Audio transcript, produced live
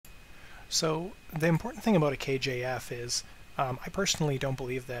So the important thing about a KJF is I personally don't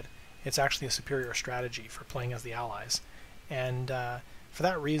believe that it's actually a superior strategy for playing as the Allies. And for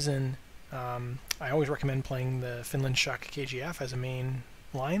that reason, I always recommend playing the Finland-Shuck KGF as a main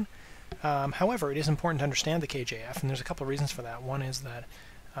line. However, it is important to understand the KJF, and there's a couple of reasons for that. One is that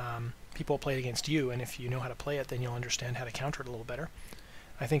people play it against you, and if you know how to play it, then you'll understand how to counter it a little better.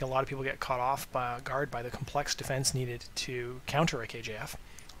 I think a lot of people get caught off guard by the complex defense needed to counter a KJF,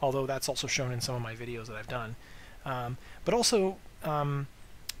 although that's also shown in some of my videos that I've done. But also,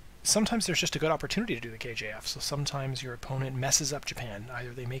 sometimes there's just a good opportunity to do the KJF, so sometimes your opponent messes up Japan.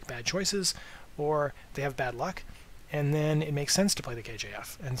 Either they make bad choices, or they have bad luck, and then it makes sense to play the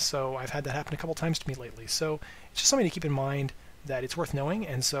KJF. And so I've had that happen a couple times to me lately. So it's just something to keep in mind that it's worth knowing.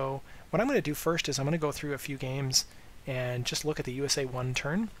 And so what I'm going to do first is I'm going to go through a few games and just look at the USA 1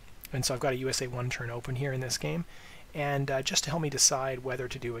 turn. And so I've got a USA 1 turn open here in this game, and just to help me decide whether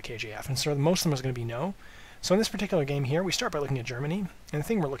to do a KJF. And so most of them is going to be no. So in this particular game here, we start by looking at Germany, and the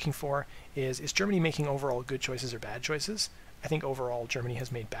thing we're looking for is Germany making overall good choices or bad choices? I think overall Germany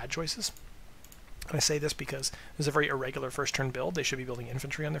has made bad choices. And I say this because there's a very irregular first turn build. They should be building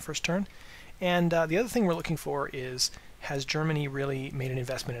infantry on their first turn. And the other thing we're looking for is, has Germany really made an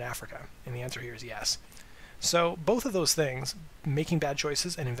investment in Africa? And the answer here is yes. So both of those things, making bad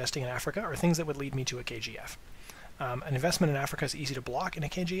choices and investing in Africa, are things that would lead me to a KGF. An investment in Africa is easy to block in a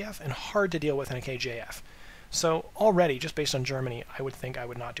KGF and hard to deal with in a KJF. So already, just based on Germany, I would think I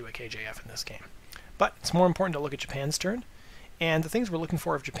would not do a KJF in this game. But it's more important to look at Japan's turn. And the things we're looking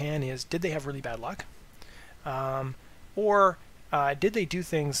for of Japan is, did they have really bad luck? Or did they do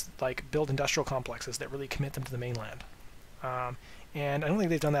things like build industrial complexes that really commit them to the mainland? And I don't think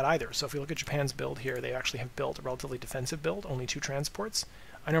they've done that either. So if we look at Japan's build here, they actually have built a relatively defensive build, only 2 transports.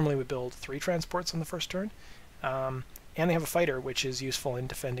 I normally would build 3 transports on the first turn. And they have a fighter, which is useful in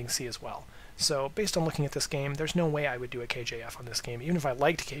defending sea as well. So based on looking at this game, there's no way I would do a KJF on this game. Even if I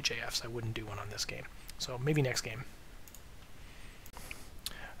liked KJFs, I wouldn't do one on this game. So maybe next game.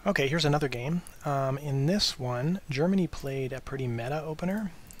 Okay, here's another game. In this one, Germany played a pretty meta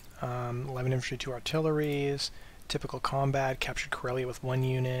opener. 11 infantry, 2 artilleries, typical combat, captured Karelia with 1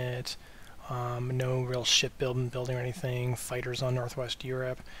 unit, no real ship building or anything, fighters on Northwest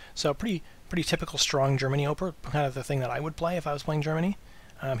Europe. So pretty typical strong Germany opener, kind of the thing that I would play if I was playing Germany.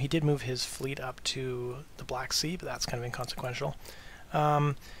 He did move his fleet up to the Black Sea, but that's kind of inconsequential.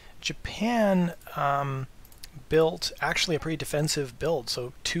 Japan built actually a pretty defensive build,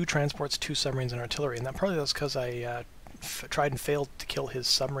 so 2 transports, 2 submarines, and artillery, and that probably was because I tried and failed to kill his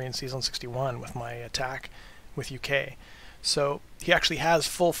submarine Season 61 with my attack with UK. So he actually has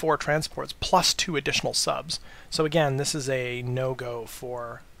full 4 transports plus 2 additional subs. So again, this is a no-go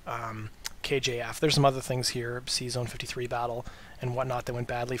for KJF. There's some other things here, Sea Zone 53 battle and whatnot, that went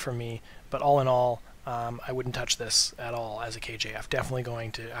badly for me, but all in all, I wouldn't touch this at all as a KJF. Definitely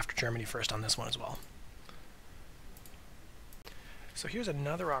going to after Germany first on this one as well. So here's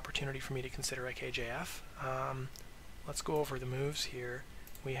another opportunity for me to consider a KJF. Let's go over the moves here.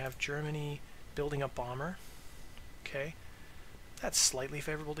 We have Germany building a bomber. Okay, that's slightly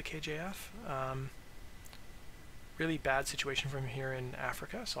favorable to KJF. Really bad situation from here in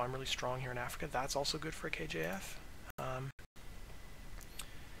Africa, so I'm really strong here in Africa. That's also good for a KJF.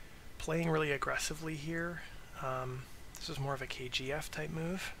 Playing really aggressively here. This is more of a KGF type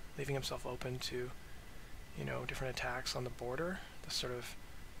move, leaving himself open to, you know, different attacks on the border. This sort of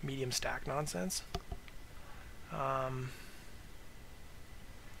medium stack nonsense.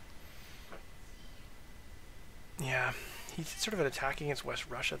 Yeah, he did sort of an attack against West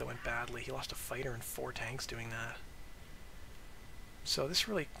Russia that went badly. He lost a fighter and 4 tanks doing that. So this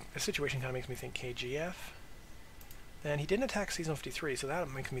situation kind of makes me think KGF. Then he didn't attack Season 53, so that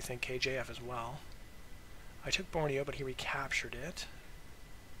makes me think KJF as well. I took Borneo, but he recaptured it.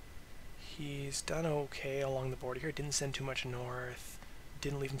 He's done okay along the border here. Didn't send too much north.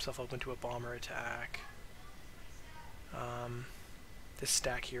 Didn't leave himself open to a bomber attack. This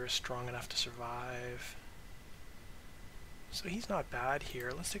stack here is strong enough to survive. So he's not bad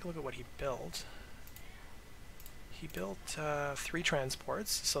here. Let's take a look at what he built. He built 3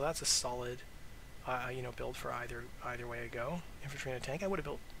 transports, so that's a solid you know, build for either way I go. Infantry and a tank. I would have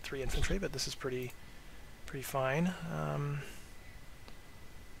built 3 infantry, but this is pretty fine.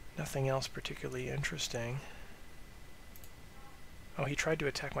 Nothing else particularly interesting. Oh, he tried to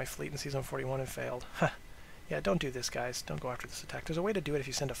attack my fleet in Season 41 and failed. Yeah, don't do this, guys. Don't go after this attack. There's a way to do it if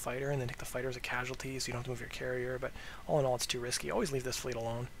you send a fighter and then take the fighter as a casualty, so you don't have to move your carrier, but all in all, it's too risky. Always leave this fleet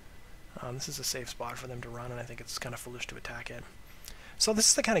alone. This is a safe spot for them to run, and I think it's kind of foolish to attack it. So this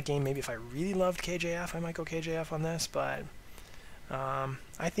is the kind of game, maybe if I really loved KJF, I might go KJF on this, but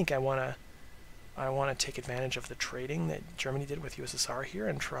I think I want to take advantage of the trading that Germany did with USSR here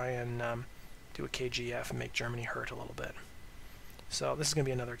and try and do a KGF and make Germany hurt a little bit. So this is going to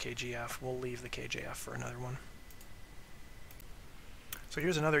be another KGF. We'll leave the KJF for another one. So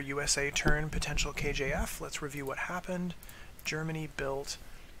here's another USA turn potential KJF. Let's review what happened. Germany built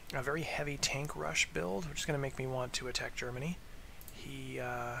a very heavy tank rush build, which is going to make me want to attack Germany. He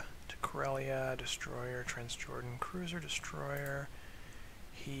took Karelia, destroyer, Transjordan, cruiser, destroyer.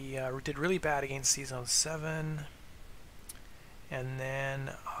 He did really bad against C-Zone 7, and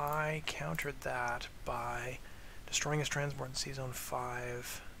then I countered that by destroying his transport in C-Zone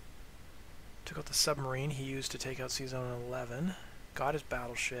 5, took out the submarine he used to take out C-Zone 11, got his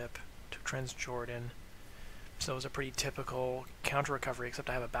battleship, took Transjordan, so it was a pretty typical counter-recovery, except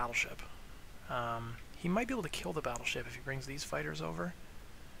I have a battleship. He might be able to kill the battleship if he brings these fighters over.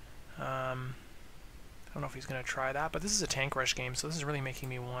 I don't know if he's going to try that, but this is a tank rush game, so this is really making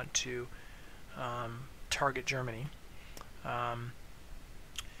me want to target Germany.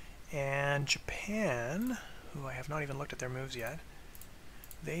 And Japan, who I have not even looked at their moves yet,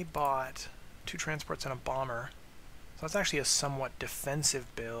 they bought 2 transports and a bomber. So that's actually a somewhat defensive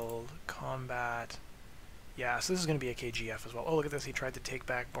build. Combat. Yeah, so this is going to be a KGF as well. Oh, look at this. He tried to take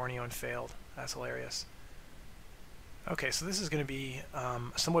back Borneo and failed. That's hilarious. Okay, so this is going to be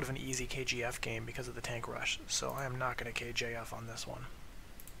somewhat of an easy KGF game because of the tank rush, so I am not going to KJF on this one.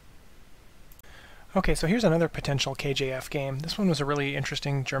 Okay, so here's another potential KJF game. This one was a really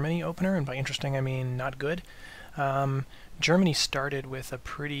interesting Germany opener, and by interesting I mean not good. Germany started with a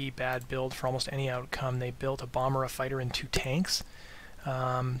pretty bad build for almost any outcome. They built a bomber, a fighter, and 2 tanks.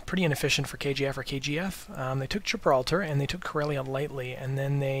 Pretty inefficient for KJF or KGF. They took Gibraltar, and they took Karelia lightly, and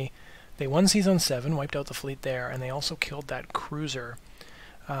then they won C-Zone 7, wiped out the fleet there, and they also killed that cruiser.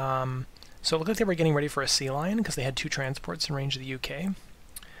 So it looked like they were getting ready for a sea lion because they had 2 transports in range of the UK.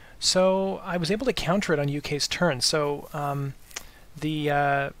 So I was able to counter it on UK's turn. So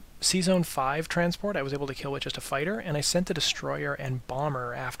the C-Zone 5 transport I was able to kill with just a fighter, and I sent the destroyer and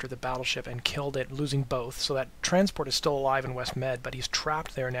bomber after the battleship and killed it, losing both. So that transport is still alive in West Med, but he's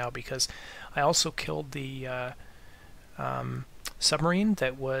trapped there now because I also killed the submarine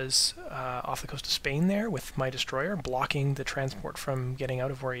that was off the coast of Spain there with my destroyer, blocking the transport from getting out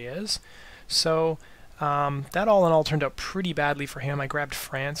of where he is. So that all in all turned out pretty badly for him. I grabbed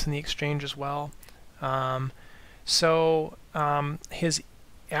France in the exchange as well. His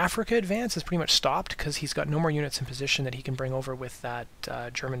Africa advance is pretty much stopped because he's got no more units in position that he can bring over with that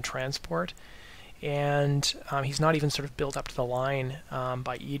German transport. And he's not even sort of built up to the line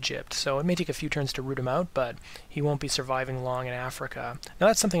by Egypt, so it may take a few turns to root him out, but he won't be surviving long in Africa. Now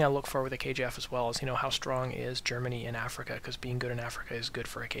that's something I look for with a KJF as well, is, you know, how strong is Germany in Africa, because being good in Africa is good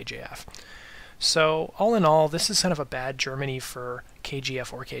for a KJF. So all in all, this is kind of a bad Germany for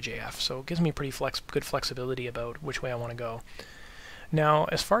KGF or KJF, so it gives me pretty good flexibility about which way I want to go. Now,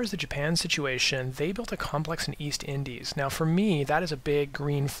 as far as the Japan situation, they built a complex in East Indies. Now, for me, that is a big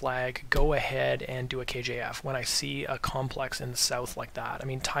green flag. Go ahead and do a KJF when I see a complex in the south like that. I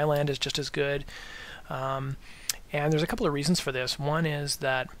mean, Thailand is just as good. And there's a couple of reasons for this. One is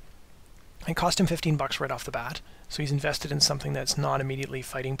that it cost him 15 bucks right off the bat. So he's invested in something that's not immediately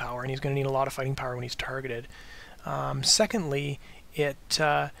fighting power, and he's going to need a lot of fighting power when he's targeted. Secondly, it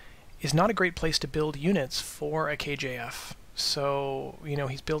is not a great place to build units for a KJF. So, you know,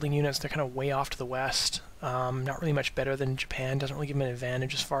 he's building units, they're kind of way off to the west, not really much better than Japan, doesn't really give him an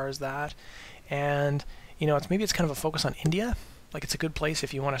advantage as far as that. And, you know, maybe it's kind of a focus on India. Like, it's a good place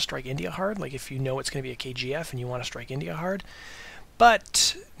if you want to strike India hard, like if you know it's going to be a KGF and you want to strike India hard.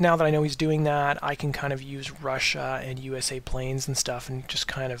 But now that I know he's doing that, I can kind of use Russia and USA planes and stuff and just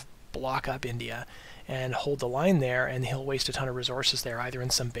kind of block up India and hold the line there, and he'll waste a ton of resources there, either in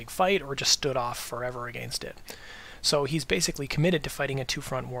some big fight or just stood off forever against it. So he's basically committed to fighting a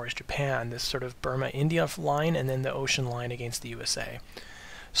two-front war as Japan, this sort of Burma-India line and then the ocean line against the USA.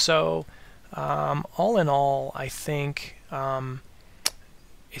 So all in all, I think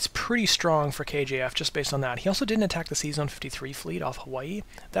it's pretty strong for KJF just based on that. He also didn't attack the C-Zone 53 fleet off Hawaii.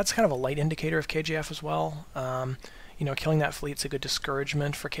 That's kind of a light indicator of KJF as well. You know, killing that fleet's a good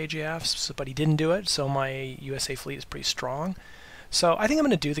discouragement for KJFs, but he didn't do it, so my USA fleet is pretty strong. So I think I'm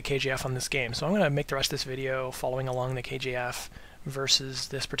going to do the KJF on this game. So I'm going to make the rest of this video following along the KJF versus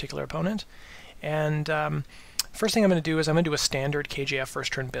this particular opponent. And first thing I'm going to do is I'm going to do a standard KJF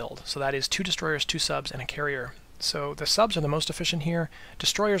first turn build. So that is 2 destroyers, 2 subs, and a carrier. So the subs are the most efficient here.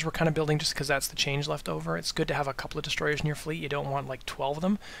 Destroyers we're kind of building just because that's the change left over. It's good to have a couple of destroyers in your fleet. You don't want like 12 of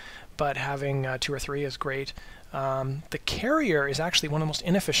them, but having 2 or 3 is great. The carrier is actually one of the most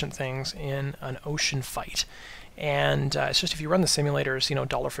inefficient things in an ocean fight. And it's just if you run the simulators, you know,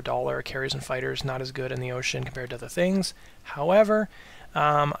 dollar for dollar, carriers and fighters not as good in the ocean compared to other things. However,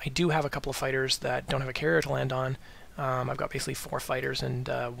 I do have a couple of fighters that don't have a carrier to land on. I've got basically 4 fighters and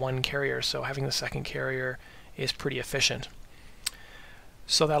 1 carrier, so having the second carrier is pretty efficient.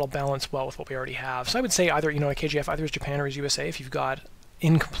 So that'll balance well with what we already have. So I would say either, you know, a KJF, either as Japan or as USA, if you've got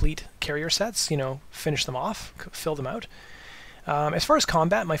incomplete carrier sets, you know, finish them off, fill them out. As far as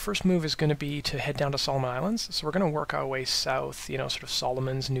combat, my first move is going to be to head down to Solomon Islands. So we're going to work our way south, you know, sort of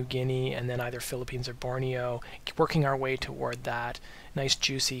Solomons, New Guinea, and then either Philippines or Borneo, working our way toward that nice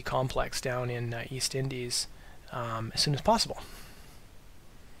juicy complex down in East Indies as soon as possible.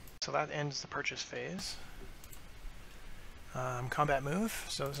 So that ends the purchase phase. Combat move,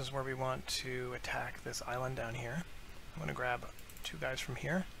 so this is where we want to attack this island down here. I'm going to grab 2 guys from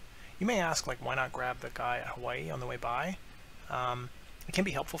here. You may ask, like, why not grab the guy at Hawaii on the way by? It can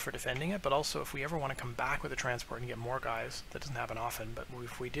be helpful for defending it, but also if we ever want to come back with a transport and get more guys, that doesn't happen often, but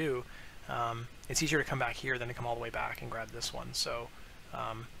if we do, it's easier to come back here than to come all the way back and grab this one. So,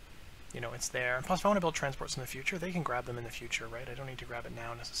 you know, it's there. Plus, if I want to build transports in the future, they can grab them in the future, right? I don't need to grab it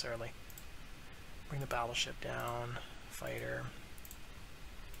now necessarily. Bring the battleship down, fighter.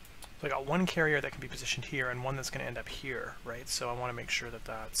 So I got 1 carrier that can be positioned here and 1 that's going to end up here, right? So I want to make sure that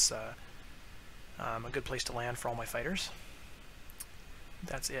that's a good place to land for all my fighters.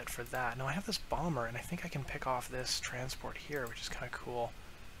 That's it for that. Now I have this bomber, and I think I can pick off this transport here, which is kind of cool.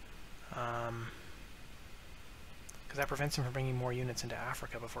 Because that prevents him from bringing more units into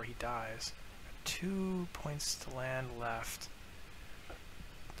Africa before he dies. 2 points to land left.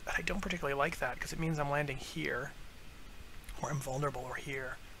 I don't particularly like that, because it means I'm landing here, or I'm vulnerable, or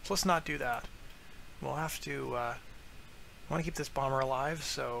here. So let's not do that. We'll have to... I want to keep this bomber alive,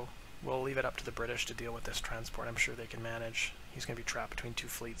 so we'll leave it up to the British to deal with this transport. I'm sure they can manage. He's going to be trapped between 2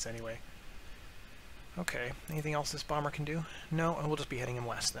 fleets anyway. Okay, anything else this bomber can do? No, and we'll just be heading him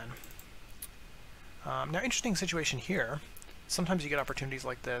west then. Now, interesting situation here. Sometimes you get opportunities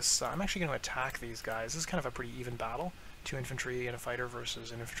like this. I'm actually going to attack these guys. This is kind of a pretty even battle. 2 infantry and a fighter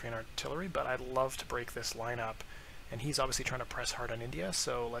versus an infantry and artillery, but I'd love to break this lineup. And he's obviously trying to press hard on India,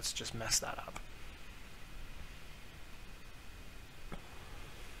 so let's just mess that up.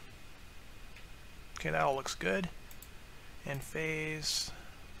 Okay, that all looks good. End phase.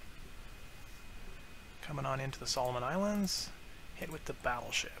 Coming on into the Solomon Islands. Hit with the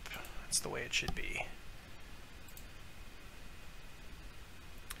battleship. That's the way it should be.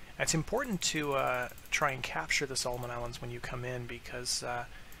 It's important to try and capture the Solomon Islands when you come in, because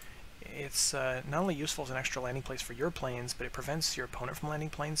it's not only useful as an extra landing place for your planes, but it prevents your opponent from landing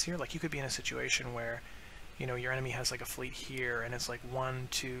planes here. Like, you could be in a situation where, you know, your enemy has like a fleet here, and it's like 1,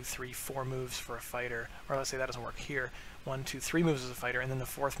 2, 3, 4 moves for a fighter, or let's say that doesn't work here. 1, 2, 3 moves as a fighter, and then the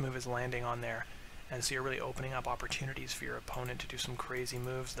 4th move is landing on there. And so you're really opening up opportunities for your opponent to do some crazy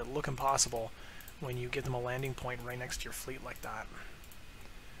moves that look impossible when you give them a landing point right next to your fleet like that.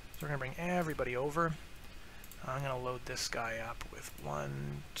 So we're going to bring everybody over. I'm going to load this guy up with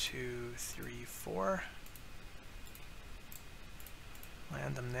 1, 2, 3, 4.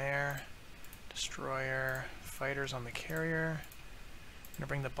 Land them there. Destroyer, fighters on the carrier. I'm going to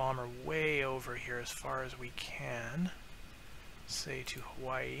bring the bomber way over here as far as we can. Say to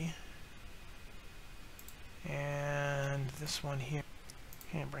Hawaii. And this one here.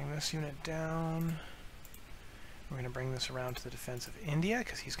 Okay, bring this unit down. We're going to bring this around to the defense of India,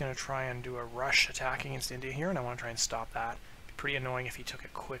 because he's going to try and do a rush attack against India here, and I want to try and stop that. It'd be pretty annoying if he took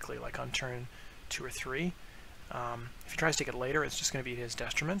it quickly, like on turn 2 or 3. If he tries to take it later, it's just going to be his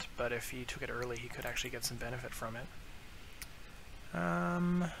detriment, but if he took it early, he could actually get some benefit from it.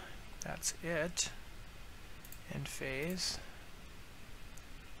 That's it. End phase.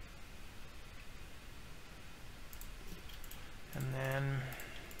 And then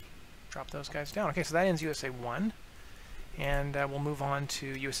drop those guys down. Okay, so that ends USA 1. And we'll move on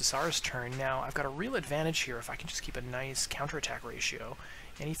to USSR's turn. Now, I've got a real advantage here if I can just keep a nice counterattack ratio.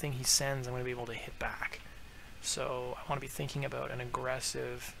 Anything he sends, I'm going to be able to hit back. So I want to be thinking about an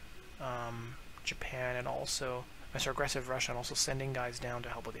aggressive Japan and also, aggressive Russia, and also sending guys down to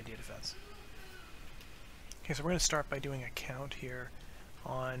help with India defense. Okay, so we're going to start by doing a count here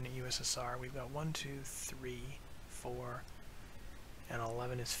on USSR. We've got 1, 2, 3, 4, and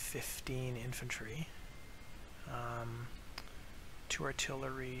 11 is 15 infantry. 2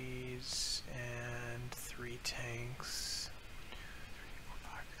 artilleries and 3 tanks.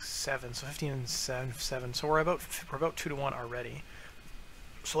 7, so 15 and 7. So we're about 2 to 1 already.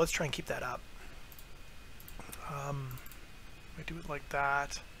 So let's try and keep that up. I do it like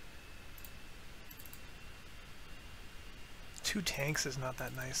that. 2 tanks is not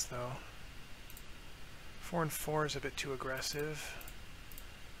that nice though. 4 and 4 is a bit too aggressive.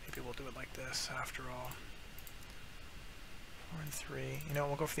 Maybe we'll do it like this after all. 4 and 3. You know,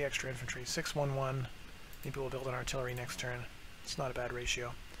 we'll go for the extra infantry. 6, 1, 1. Maybe we'll build an artillery next turn. It's not a bad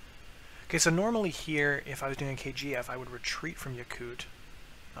ratio. Okay, so normally here, if I was doing a KGF, I would retreat from Yakut.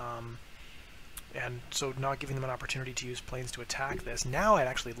 And so not giving them an opportunity to use planes to attack this. Now I'd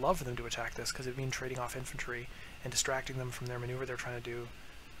actually love for them to attack this, because it would mean trading off infantry and distracting them from their maneuver they're trying to do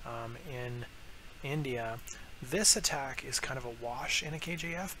in India. This attack is kind of a wash in a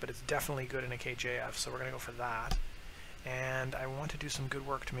KJF, but it's definitely good in a KJF, so we're going to go for that. And I want to do some good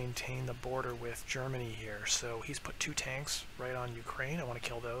work to maintain the border with Germany here. So he's put 2 tanks right on Ukraine. I want to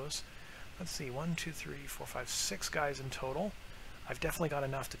kill those. Let's see, 1, 2, 3, 4, 5, 6 guys in total. I've definitely got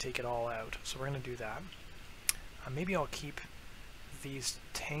enough to take it all out, so we're going to do that. Maybe I'll keep these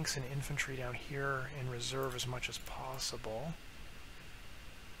tanks and infantry down here in reserve as much as possible.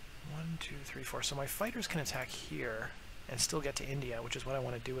 1, 2, 3, 4. So my fighters can attack here and still get to India, which is what I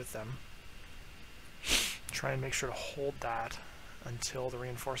want to do with them. Try and make sure to hold that until the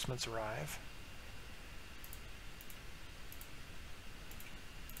reinforcements arrive.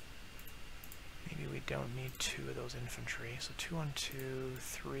 Maybe we don't need 2 of those infantry. So 2 on 2,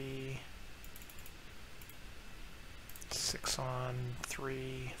 3, 6 on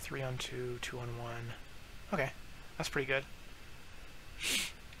 3, 3 on 2, 2 on 1. Okay, that's pretty good.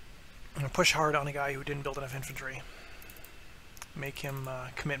 I'm going to push hard on a guy who didn't build enough infantry. Make him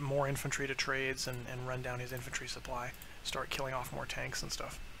commit more infantry to trades and run down his infantry supply. Start killing off more tanks and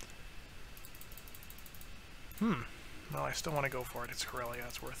stuff. Well, I still want to go for it. It's Karelia.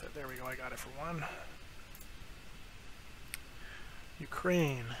 It's worth it. There we go. I got it for 1.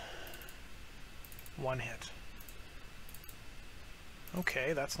 Ukraine. 1 hit.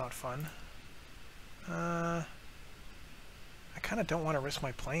 Okay, that's not fun. I kind of don't want to risk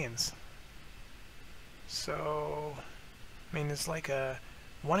my planes. So, I mean, it's like a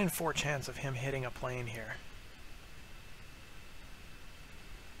 1 in 4 chance of him hitting a plane here.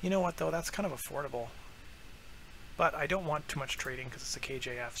 You know what, though? That's kind of affordable. But I don't want too much trading because it's a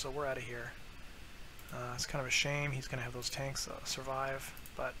KJF, so we're out of here. It's kind of a shame. He's going to have those tanks survive,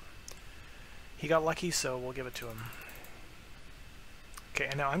 but he got lucky, so we'll give it to him. Okay,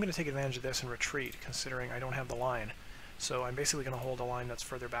 and now I'm going to take advantage of this and retreat, considering I don't have the line. So I'm basically going to hold a line that's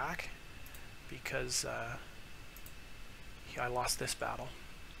further back, because I lost this battle.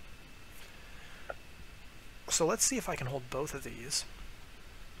 So let's see if I can hold both of these.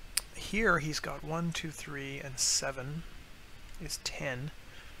 Here he's got 1, 2, 3, and 7 is 10,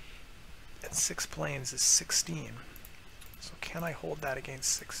 and 6 planes is 16. So can I hold that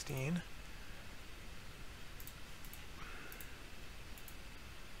against 16?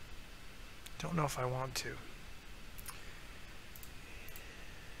 Don't know if I want to.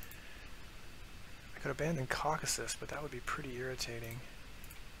 I could abandon Caucasus, but that would be pretty irritating.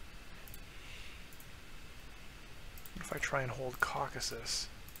 What if I try and hold Caucasus?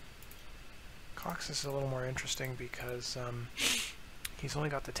 Caucasus is a little more interesting because he's only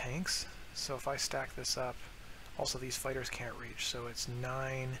got the tanks, so if I stack this up, also these fighters can't reach, so it's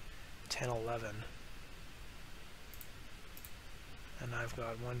 9, 10, 11. And I've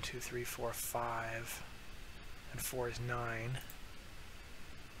got 1, 2, 3, 4, 5, and 4 is 9.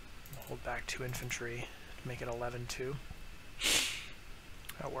 We'll hold back 2 infantry to make it 11, 2.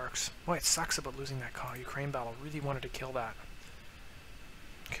 That works. Boy, it sucks about losing that Ukraine battle. Really wanted to kill that.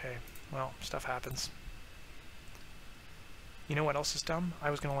 Okay. Well, stuff happens. You know what else is dumb? I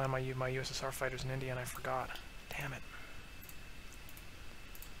was going to land my USSR fighters in India and I forgot. Damn it.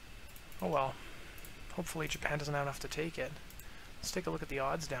 Oh well. Hopefully Japan doesn't have enough to take it. Let's take a look at the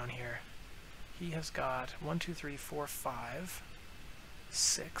odds down here. He has got 1, 2, 3, 4, 5,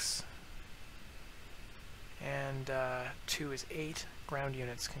 6, and 2 is 8 ground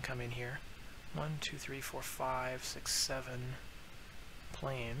units can come in here. 1, 2, 3, 4, 5, 6, 7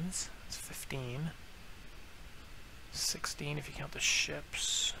 planes. It's 15. 16 if you count the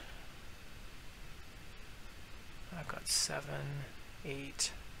ships. I've got 7,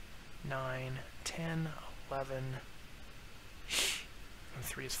 8, 9, 10, 11, and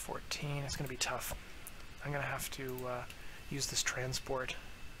 3 is 14. It's going to be tough. I'm going to have to use this transport.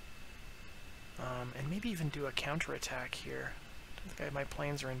 And maybe even do a counterattack here. I don't think my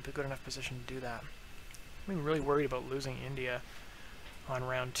planes are in a good enough position to do that. I'm really worried about losing India on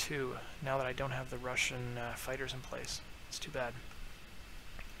round 2, now that I don't have the Russian fighters in place. It's too bad.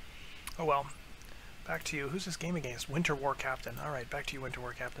 Oh well. Back to you. Who's this game against? Winter War Captain. Alright, back to you, Winter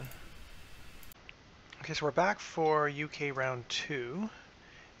War Captain. Okay, so we're back for UK round 2,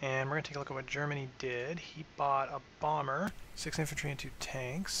 and we're going to take a look at what Germany did. He bought a bomber, 6 infantry and 2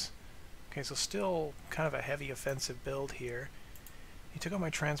 tanks. Okay, so still kind of a heavy offensive build here. He took out my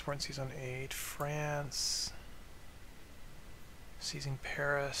transport in Season 8. France. Seizing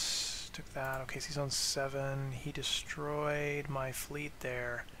Paris. Took that. Okay, Season 7. He destroyed my fleet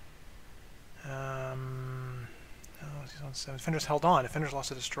there. Oh, Season 7. Defenders held on. Defenders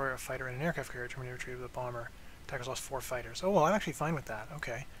lost a destroyer, a fighter, and an aircraft carrier. Germany retreated with a bomber. Attackers lost 4 fighters. Oh, well, I'm actually fine with that.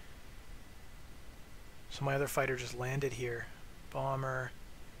 Okay. So my other fighter just landed here. Bomber.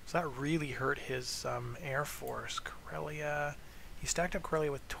 So that really hurt his air force. Karelia. He stacked up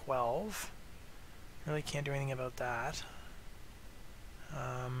Karelia with 12. Really can't do anything about that.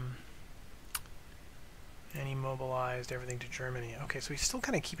 And he mobilized everything to Germany. Okay, so he's still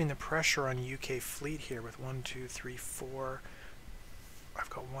kind of keeping the pressure on UK fleet here with 1, 2, 3, 4. I've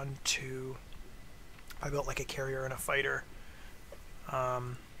got 1, 2. I built like a carrier and a fighter.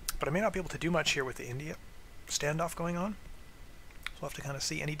 But I may not be able to do much here with the India standoff going on. So we'll have to kind of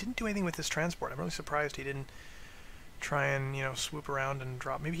see. And he didn't do anything with his transport. I'm really surprised he didn't try and, you know, swoop around and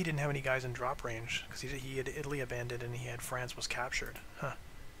drop. Maybe he didn't have any guys in drop range because he had Italy abandoned and he had France was captured. Huh.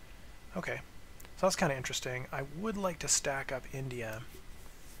 Okay. So that's kind of interesting. I would like to stack up India.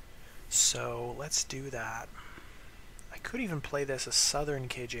 So let's do that. I could even play this as southern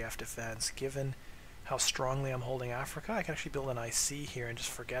KJF defense, given how strongly I'm holding Africa. I can actually build an IC here and just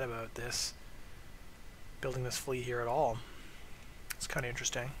forget about this, building this fleet here at all. It's kind of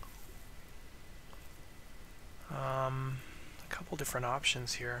interesting. A couple different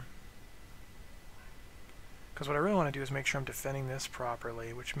options here. Because what I really want to do is make sure I'm defending this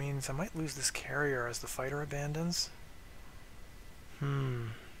properly, which means I might lose this carrier as the fighter abandons. I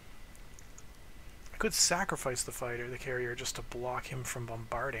could sacrifice the carrier, just to block him from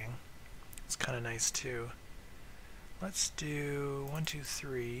bombarding. It's kind of nice too. Let's do 1, 2,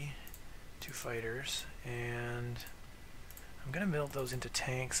 3, 2 fighters, and I'm going to build those into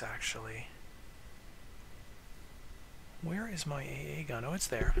tanks actually. Where is my AA gun? Oh, it's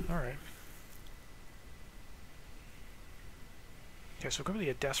there. Alright. Okay, so really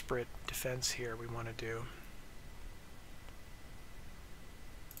a desperate defense here we want to do.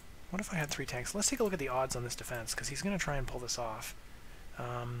 What if I had 3 tanks? Let's take a look at the odds on this defense, because he's going to try and pull this off.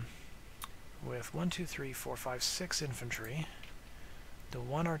 With 1, 2, 3, 4, 5, 6 infantry, the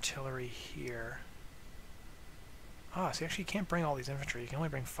 1 artillery here. Ah, so you actually can't bring all these infantry. You can only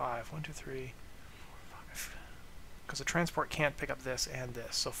bring 5. 1, 2, 3, 4, 5. Because the transport can't pick up this and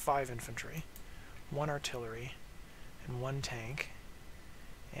this. So 5 infantry, 1 artillery, and 1 tank.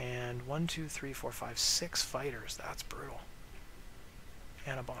 And 1, 2, 3, 4, 5, 6 fighters. That's brutal.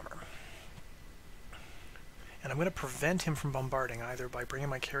 And a bomber. And I'm going to prevent him from bombarding either by bringing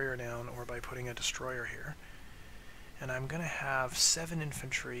my carrier down or by putting a destroyer here. And I'm going to have 7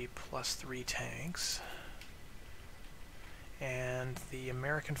 infantry plus 3 tanks. And the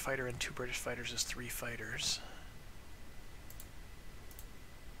American fighter and 2 British fighters is 3 fighters.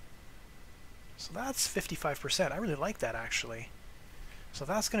 So that's 55%. I really like that actually. So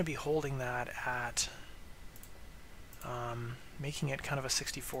that's going to be holding that at making it kind of a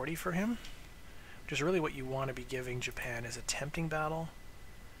 60-40 for him, which is really what you want to be giving Japan, is a tempting battle,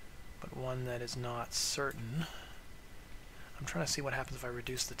 but one that is not certain. I'm trying to see what happens if I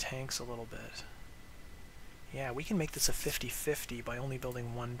reduce the tanks a little bit. Yeah, we can make this a 50-50 by only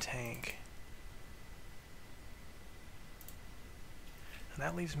building 1 tank. And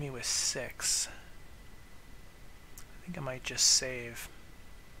that leaves me with 6. I think I might just save.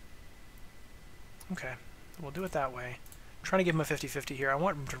 Okay, we'll do it that way. I'm trying to give him a 50-50 here. I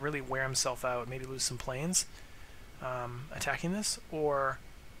want him to really wear himself out, maybe lose some planes attacking this, or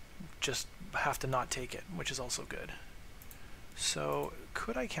just have to not take it, which is also good. So,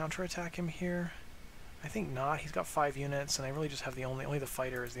 could I counterattack him here? I think not. He's got 5 units, and I really just have only the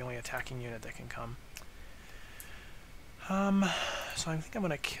fighter is the only attacking unit that can come. So I think I'm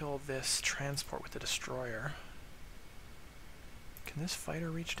going to kill this transport with the destroyer. Can this fighter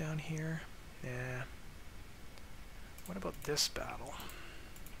reach down here? Yeah. What about this battle?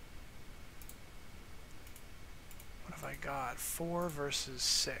 What have I got? 4 versus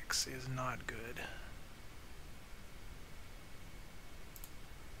 6 is not good.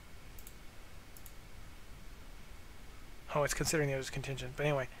 Oh, it's considering the other's contingent. But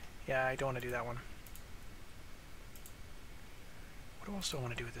anyway, yeah, I don't want to do that one. What else do I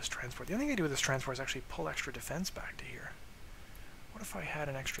want to do with this transport? The only thing I do with this transport is actually pull extra defense back to here. What if I had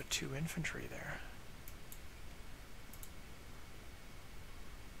an extra 2 infantry there?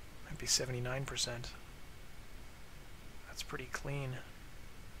 Might be 79%. That's pretty clean.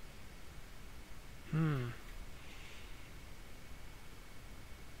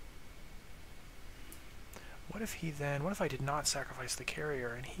 what if I did not sacrifice the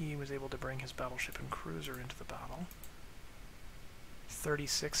carrier and he was able to bring his battleship and cruiser into the battle?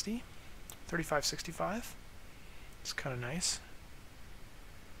 30-60? 35-65? It's kind of nice.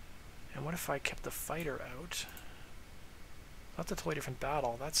 And what if I kept the fighter out? That's a totally different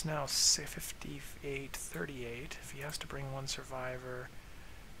battle. That's now 58-38. If he has to bring one survivor,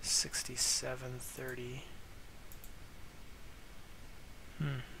 67-30.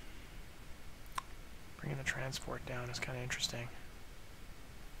 Bringing the transport down is kind of interesting.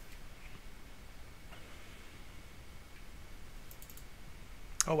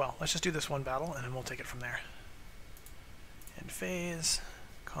 Oh well, let's just do this one battle and then we'll take it from there. End phase,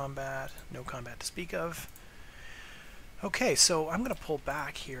 combat, no combat to speak of. Okay, so I'm going to pull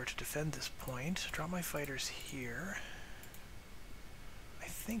back here to defend this point, drop my fighters here. I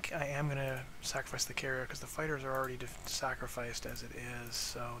think I am going to sacrifice the carrier because the fighters are already sacrificed as it is,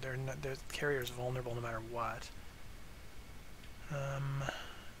 so the carrier is vulnerable no matter what.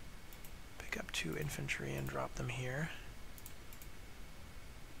 Pick up 2 infantry and drop them here.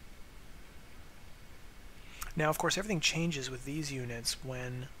 Now, of course, everything changes with these units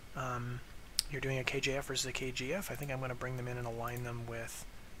when you're doing a KJF versus a KGF. I think I'm going to bring them in and align them with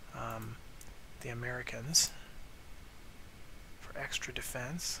the Americans for extra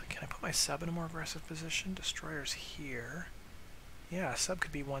defense. Can I put my sub in a more aggressive position? Destroyers here. Yeah, sub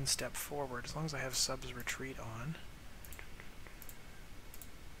could be one step forward as long as I have sub's retreat on.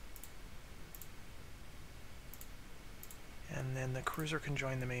 And then the cruiser can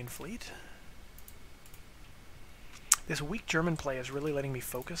join the main fleet. This weak German play is really letting me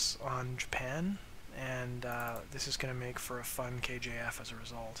focus on Japan, and this is going to make for a fun KJF as a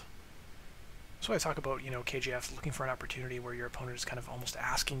result. So I talk about, KJF looking for an opportunity where your opponent is kind of almost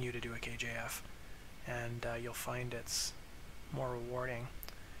asking you to do a KJF, and you'll find it's more rewarding.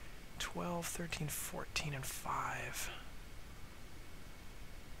 12, 13, 14, and 5.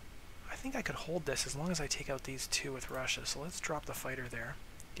 I think I could hold this as long as I take out these 2 with Russia, so let's drop the fighter there,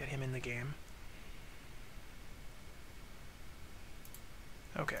 get him in the game.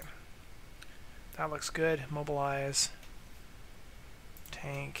 Okay, that looks good. Mobilize,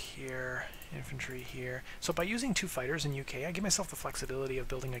 tank here, infantry here. So by using 2 fighters in UK, I give myself the flexibility of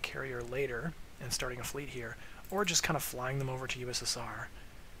building a carrier later and starting a fleet here, or just kind of flying them over to USSR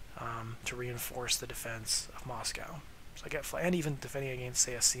to reinforce the defense of Moscow. So I get and even defending against,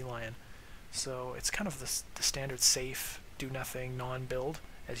 say, a Sea Lion. So it's kind of the standard safe, do-nothing, non-build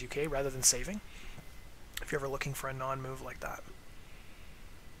as UK, rather than saving, if you're ever looking for a non-move like that.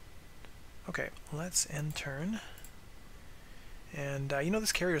 Okay, let's end turn. And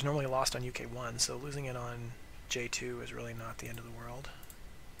this carrier is normally lost on UK1, so losing it on J2 is really not the end of the world.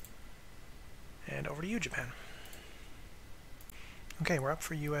 And over to you, Japan. Okay, we're up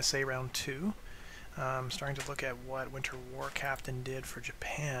for USA round 2. Starting to look at what Winter War Captain did for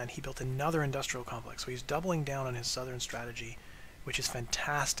Japan. He built another industrial complex, so he's doubling down on his southern strategy, which is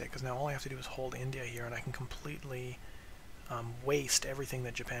fantastic, because now all I have to do is hold India here, and I can completely waste everything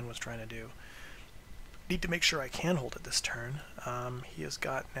that Japan was trying to do. Need to make sure I can hold it this turn. He has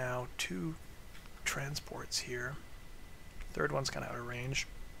got now 2 transports here. Third one's kind of out of range.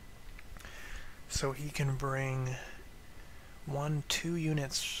 So he can bring 2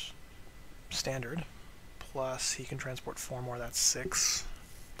 units standard, plus he can transport 4 more, that's 6.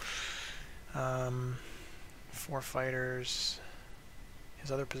 4 fighters.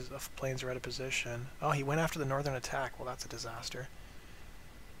 His other planes are out of position. Oh, he went after the northern attack. Well, that's a disaster.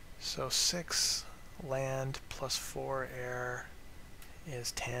 So 6 land plus 4 air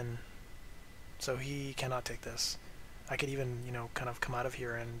is 10. So he cannot take this. I could even, kind of come out of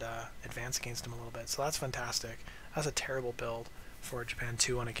here and advance against him a little bit. So that's fantastic. That's a terrible build for Japan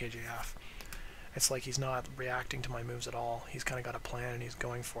 2 on a KJF. It's like he's not reacting to my moves at all. He's kind of got a plan and he's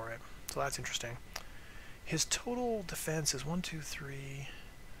going for it. So that's interesting. His total defense is 1, 2, 3,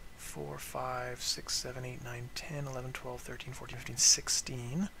 4, 5, 6, 7, 8, 9, 10, 11, 12, 13, 14, 15,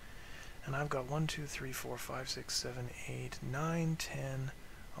 16. And I've got 1, 2, 3, 4, 5, 6, 7, 8, 9, 10,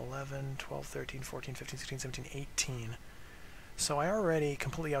 11, 12, 13, 14, 15, 16, 17, 18. So I already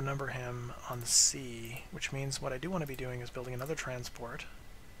completely outnumber him on the sea, which means what I do want to be doing is building another transport,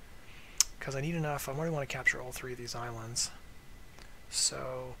 because I need enough. I already want to capture all 3 of these islands.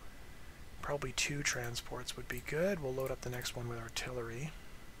 So probably 2 transports would be good. We'll load up the next one with artillery.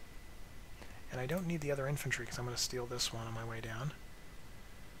 And I don't need the other infantry because I'm going to steal this one on my way down.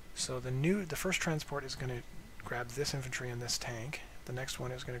 So the first transport is going to grab this infantry and this tank. The next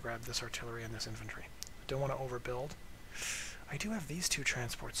one is going to grab this artillery and this infantry. Don't want to overbuild. I do have these 2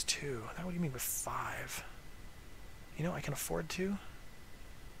 transports too. That would mean with 5. I can afford to.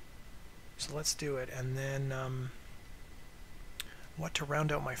 So let's do it. And then what to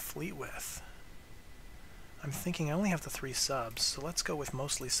round out my fleet with? I'm thinking I only have the 3 subs, so let's go with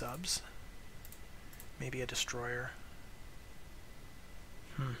mostly subs. Maybe a destroyer.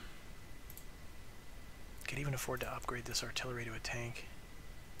 Could even afford to upgrade this artillery to a tank.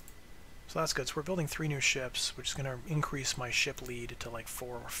 So that's good. So we're building 3 new ships, which is going to increase my ship lead to like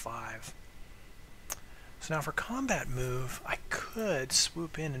 4 or 5. So now for combat move, I could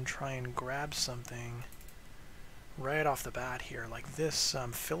swoop in and try and grab something right off the bat here. Like this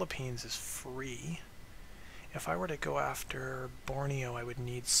Philippines is free. If I were to go after Borneo, I would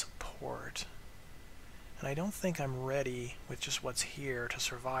need support. And I don't think I'm ready with just what's here to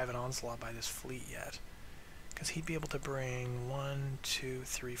survive an onslaught by this fleet yet. Because he'd be able to bring 1, 2,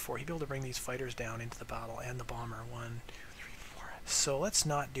 3, 4. He'd be able to bring these fighters down into the battle and the bomber. 1, 2, 3, 4. So let's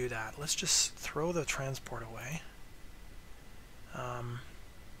not do that. Let's just throw the transport away.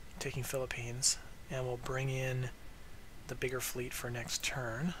 Taking Philippines. And we'll bring in the bigger fleet for next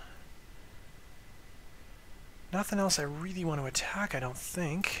turn. Nothing else I really want to attack, I don't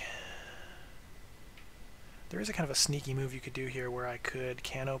think. There is a kind of a sneaky move you could do here where I could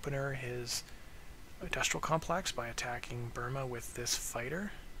can opener his industrial complex by attacking Burma with this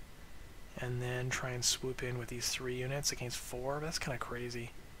fighter, and then try and swoop in with these 3 units against 4. That's kind of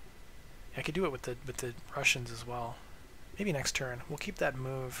crazy. I could do it with the Russians as well. Maybe next turn. We'll keep that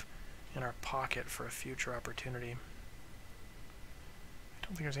move in our pocket for a future opportunity. I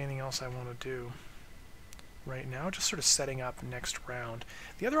don't think there's anything else I want to do right now, just sort of setting up next round.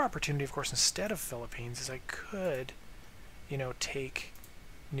 The other opportunity, of course, instead of Philippines, is I could, you know, take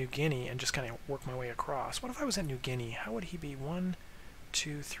New Guinea and just kind of work my way across. What if I was at New Guinea? How would he be? 1,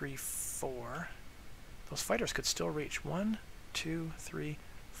 2, 3, 4. Those fighters could still reach 1, 2, 3,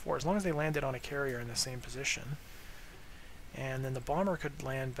 4, as long as they landed on a carrier in the same position. And then the bomber could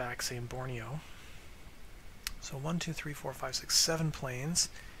land back, say, in Borneo. So 1, 2, 3, 4, 5, 6, 7 planes.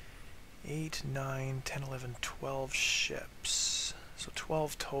 8, 9, 10, 11, 12 ships. So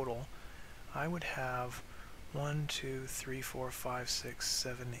 12 total. I would have 1, 2, 3, 4, 5, 6,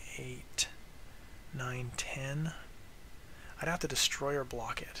 7, 8, 9, 10. I'd have to destroyer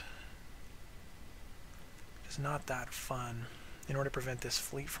block it. It's not that fun in order to prevent this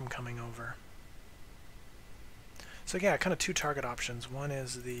fleet from coming over. So yeah, kind of 2 target options. One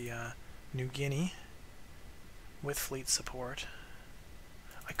is the New Guinea with fleet support.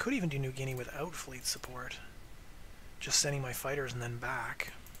 I could even do New Guinea without fleet support. Just sending my fighters and then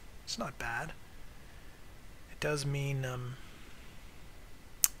back. It's not bad. It does mean,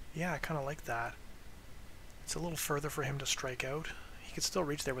 yeah, I kind of like that. It's a little further for him to strike out. He could still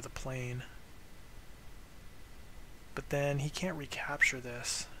reach there with a plane. But then he can't recapture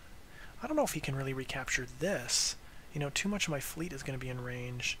this. I don't know if he can really recapture this. You know, too much of my fleet is going to be in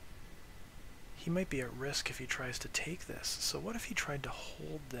range. He might be at risk if he tries to take this. So what if he tried to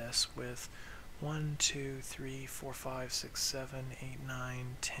hold this with 1, 2, 3, 4, 5, 6, 7, 8, 9,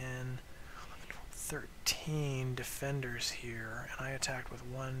 10, 11, 12, 13 defenders here, and I attacked with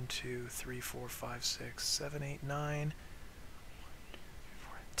 1, 2, 3, 4, 5, 6, 7, 8, 9,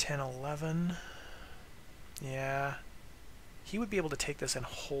 10, 11. Yeah, he would be able to take this and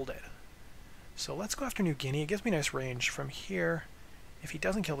hold it. So let's go after New Guinea. It gives me nice range. From here, if he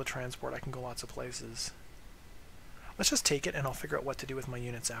doesn't kill the transport, I can go lots of places. Let's just take it, and I'll figure out what to do with my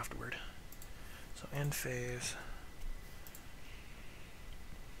units afterward. So end phase.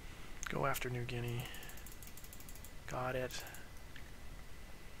 Go after New Guinea. Got it.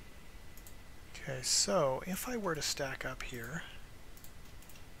 Okay, so if I were to stack up here,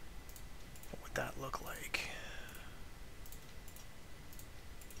 what would that look like?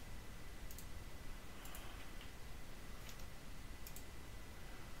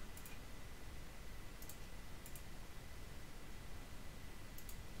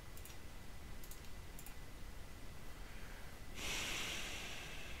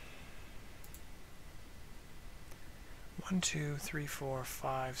 One, 2, 3, 4,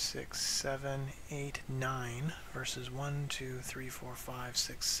 5, 6, 7, 8, 9 versus 1, 2, 3, 4, 5,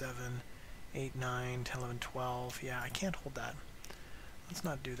 6, 7, 8, 9, 10, 11, 12. Yeah, I can't hold that. Let's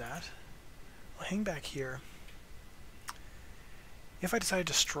not do that. I'll hang back here. If I decide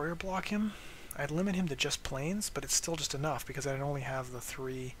to destroyer block him, I'd limit him to just planes, but it's still just enough because I'd only have the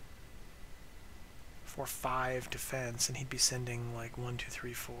 3, 4, 5 defense, and he'd be sending like 1, 2,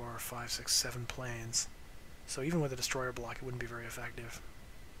 3, 4, 5, 6, 7 planes. So even with a destroyer block, it wouldn't be very effective.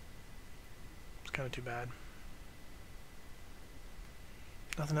 It's kind of too bad.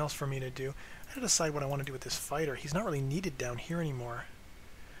 Nothing else for me to do. I had to decide what I want to do with this fighter. He's not really needed down here anymore.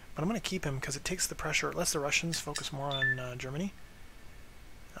 But I'm going to keep him because it takes the pressure. It lets the Russians focus more on Germany.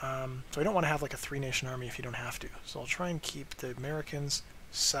 So I don't want to have like a three-nation army if you don't have to. So I'll try and keep the Americans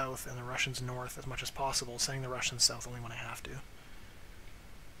south and the Russians north as much as possible, sending the Russians south only when I have to.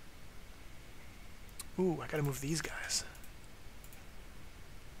 Ooh, I gotta move these guys.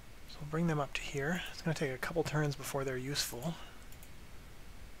 So I'll bring them up to here. It's gonna take a couple turns before they're useful.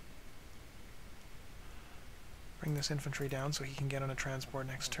 Bring this infantry down so he can get on a transport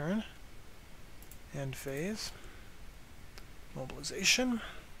next turn. End phase. Mobilization.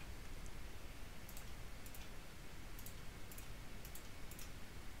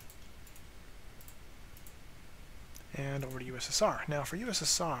 And over to USSR. Now for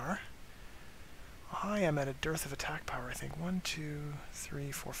USSR, I am at a dearth of attack power, I think. 1, 2,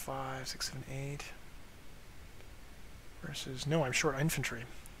 3, 4, 5, 6, 7, 8. Versus... No, I'm short infantry.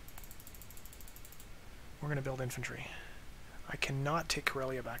 We're going to build infantry. I cannot take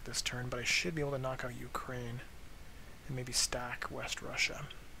Karelia back this turn, but I should be able to knock out Ukraine. And maybe stack West Russia.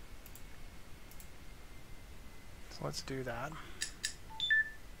 So let's do that.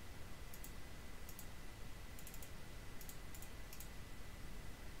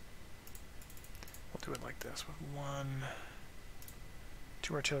 We'll do it like this, with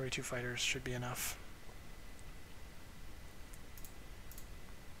 2 artillery, 2 fighters should be enough.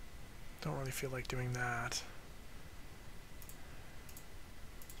 Don't really feel like doing that.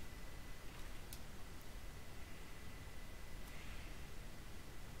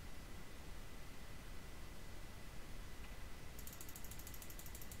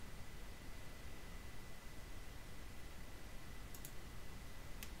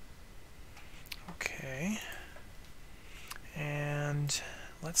 Okay. And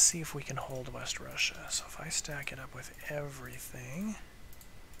let's see if we can hold West Russia. So if I stack it up with everything...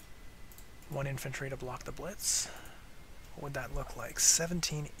 1 infantry to block the blitz. What would that look like?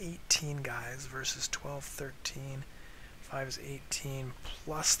 17, 18 guys versus 12, 13. 5 is 18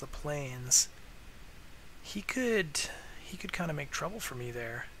 plus the planes. He could kind of make trouble for me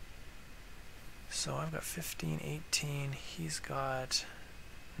there. So I've got 15, 18. He's got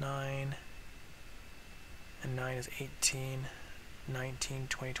 9. And 9 is 18, 19,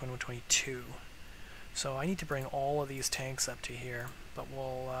 20, 21, 22. So I need to bring all of these tanks up to here, but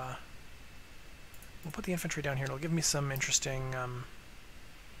we'll put the infantry down here. It'll give me some interesting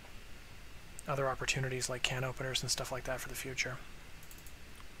other opportunities like can openers and stuff like that for the future.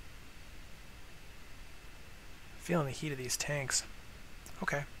 Feeling the heat of these tanks.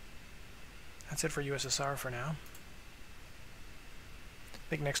 Okay. That's it for USSR for now. I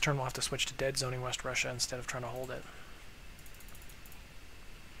think next turn we'll have to switch to dead zoning West Russia instead of trying to hold it.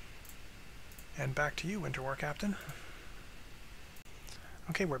 And back to you, Winter War Captain.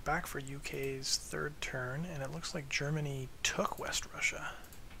 Okay, we're back for UK's third turn, and it looks like Germany took West Russia.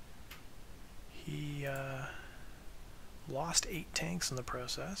 He lost 8 tanks in the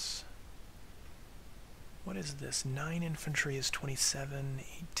process. What is this? 9 infantry is 27,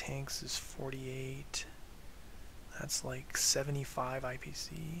 8 tanks is 48. That's like 75 IPC.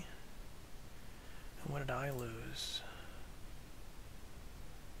 And what did I lose?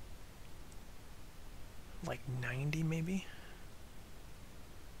 Like 90 maybe?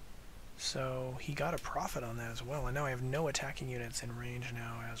 So he got a profit on that as well, and now I have no attacking units in range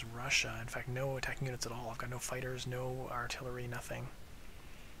now as Russia. In fact, no attacking units at all. I've got no fighters, no artillery, nothing.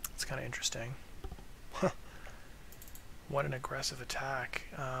 It's kind of interesting. What an aggressive attack.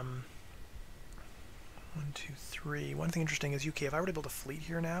 1, 2, 3. One thing interesting is UK, if I were to build a fleet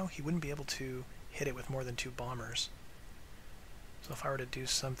here now, he wouldn't be able to hit it with more than 2 bombers. So if I were to do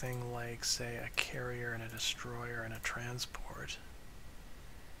something like, say, a carrier and a destroyer and a transport,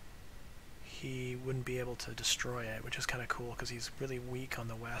 he wouldn't be able to destroy it, which is kind of cool because he's really weak on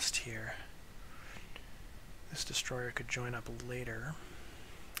the west here. This destroyer could join up later.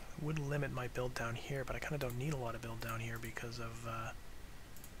 It would limit my build down here, but I kind of don't need a lot of build down here because of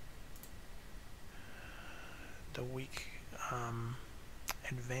the weak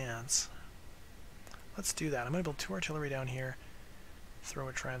advance. Let's do that. I'm going to build 2 artillery down here, throw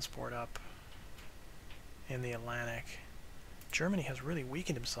a transport up in the Atlantic. Germany has really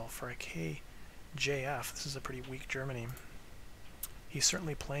weakened himself for a KJF. This is a pretty weak Germany. He's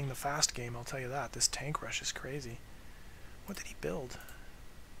certainly playing the fast game, I'll tell you that. This tank rush is crazy. What did he build?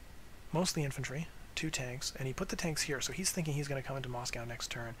 Mostly infantry, 2 tanks, and he put the tanks here, so he's thinking he's going to come into Moscow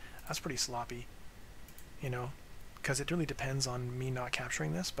next turn. That's pretty sloppy, you know, because it really depends on me not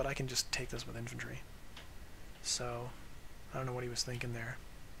capturing this, but I can just take this with infantry. So, I don't know what he was thinking there.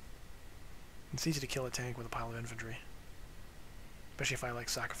 It's easy to kill a tank with a pile of infantry. Especially if I, like,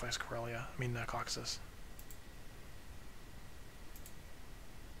 sacrifice Karelia, Caucasus.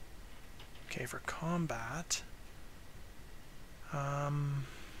 Okay, for combat...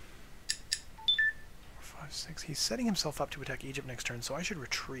 5, 6. He's setting himself up to attack Egypt next turn, so I should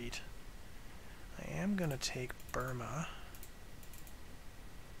retreat. I am going to take Burma.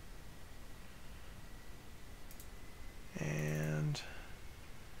 And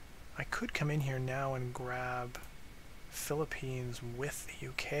I could come in here now and grab Philippines with the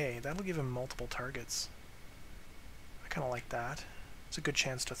UK. That'll give him multiple targets. I kind of like that. It's a good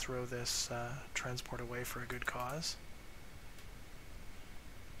chance to throw this transport away for a good cause.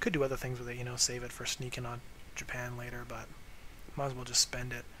 Could do other things with it, you know, save it for sneaking on Japan later, but might as well just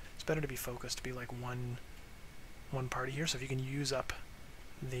spend it. It's better to be focused, to be like one party here. So if you can use up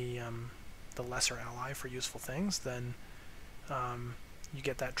the lesser ally for useful things, then you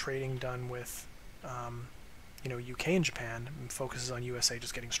get that trading done with you know, UK and Japan, and focuses on USA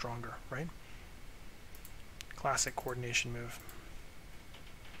just getting stronger, right? Classic coordination move.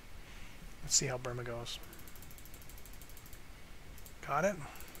 Let's see how Burma goes. Got it.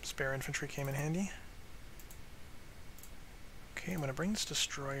 Spare infantry came in handy. Okay, I'm going to bring this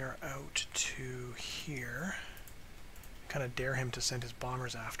destroyer out to here. Kind of dare him to send his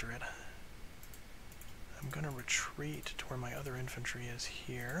bombers after it. I'm going to retreat to where my other infantry is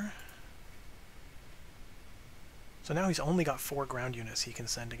here. So now he's only got 4 ground units he can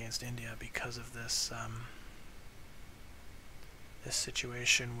send against India because of this this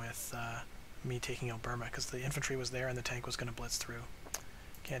situation with me taking out Burma, because the infantry was there and the tank was going to blitz through.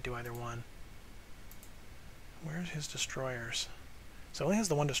 Can't do either one. Where's his destroyers? So he only has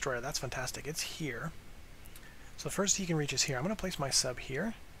the 1 destroyer. That's fantastic. It's here. So the first he can reach is here. I'm going to place my sub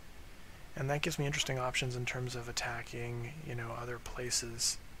here, and that gives me interesting options in terms of attacking, you know, other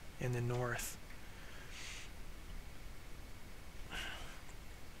places in the north.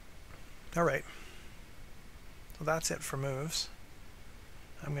 Alright. So that's it for moves.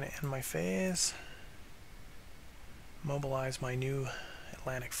 I'm going to end my phase. Mobilize my new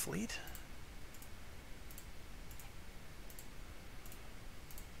Atlantic fleet.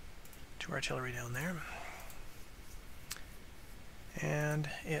 Two artillery down there. And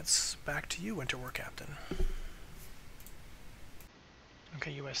it's back to you, Winter War Captain.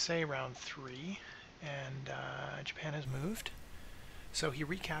 Okay, USA round 3, and Japan has moved. So he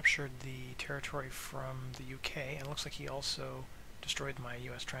recaptured the territory from the UK, and it looks like he also destroyed my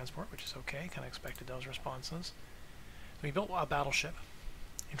US transport, which is okay. Kind of expected those responses. So he built a battleship.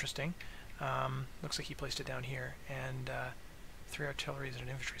 Interesting. Looks like he placed it down here, and 3 artilleries and an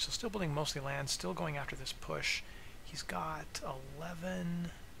infantry. So still building mostly land, still going after this push. He's got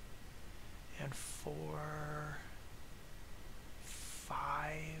 11 and 4,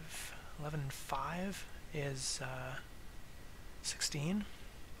 5. 11 and 5 is 16.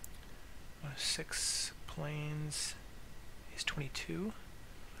 6 planes is 22.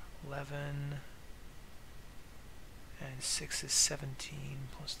 11 and 6 is 17,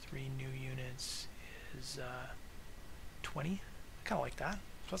 plus 3 new units is 20. I kind of like that.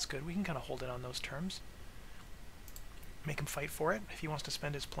 So that's good. We can kind of hold it on those terms. Make him fight for it. If he wants to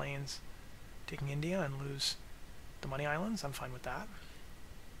spend his planes taking India and lose the Money Islands, I'm fine with that.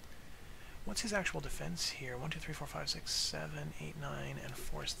 What's his actual defense here? 1, 2, 3, 4, 5, 6, 7, 8, 9, and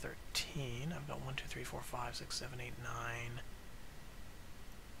 4 is 13. I've got 1, 2, 3, 4, 5, 6, 7, 8, 9.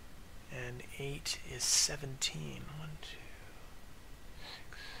 And 8 is 17. 1, 2,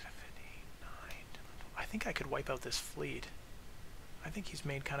 6, 7, 8, 9, 10, 12. I think I could wipe out this fleet. I think he's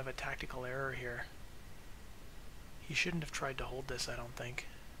made kind of a tactical error here. He shouldn't have tried to hold this, I don't think.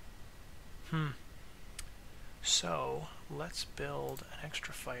 So, let's build an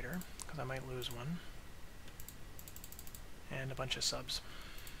extra fighter, because I might lose one. And a bunch of subs.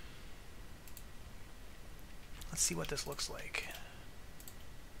 Let's see what this looks like.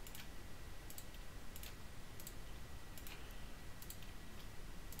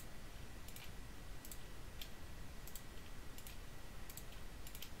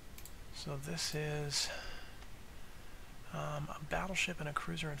 So this is a battleship and a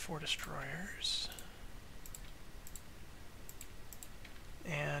cruiser and 4 destroyers.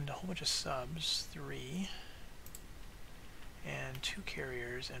 And a whole bunch of subs, 3. And 2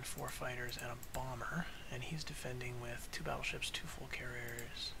 carriers and 4 fighters and a bomber. And he's defending with 2 battleships, 2 full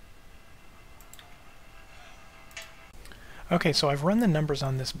carriers. Okay, so I've run the numbers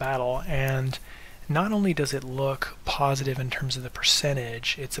on this battle, and not only does it look positive in terms of the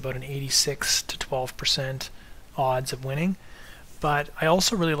percentage, it's about an 86 to 12% odds of winning, but I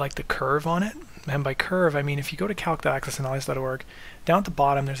also really like the curve on it. And by curve, I mean if you go to calc.accessanalysis.org, down at the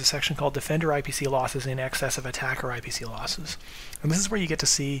bottom there's a section called Defender IPC losses in excess of attacker IPC losses. And this is where you get to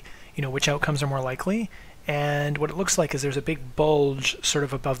see, you know, which outcomes are more likely. And what it looks like is there's a big bulge sort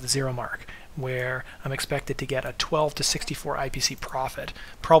of above the 0 mark, where I'm expected to get a 12 to 64 IPC profit,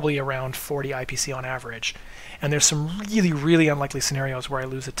 probably around 40 IPC on average. And there's some really, really unlikely scenarios where I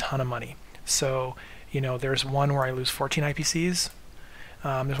lose a ton of money. So, you know, there's one where I lose 14 IPCs.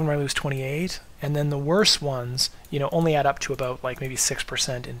 There's one where I lose 28. And then the worst ones, you know, only add up to about like maybe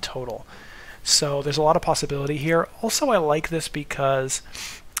 6% in total. So there's a lot of possibility here. Also, I like this because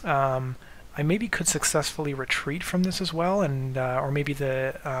I maybe could successfully retreat from this as well, and or maybe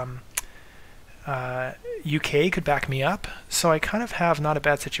the UK could back me up. So I kind of have not a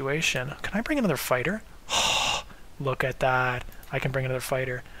bad situation. Can I bring another fighter? Look at that. I can bring another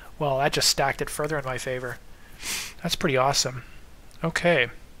fighter. Well, that just stacked it further in my favor. That's pretty awesome. Okay.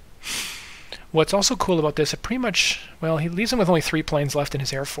 What's also cool about this, it pretty much, well, he leaves him with only 3 planes left in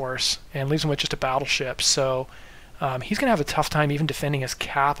his Air Force and leaves him with just a battleship. So he's going to have a tough time even defending his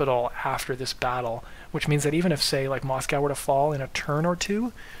capital after this battle, which means that even if, say, like Moscow were to fall in a turn or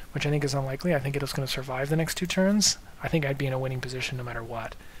two, which I think is unlikely, I think it is going to survive the next 2 turns, I think I'd be in a winning position no matter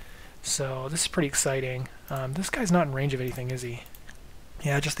what. So this is pretty exciting. This guy's not in range of anything, is he?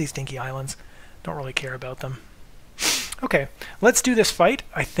 Yeah, just these dinky islands. Don't really care about them. Okay, let's do this fight.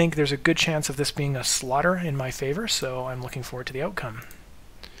 I think there's a good chance of this being a slaughter in my favor, so I'm looking forward to the outcome.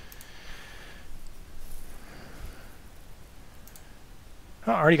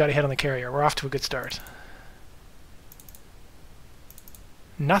 Oh, already got a hit on the carrier. We're off to a good start.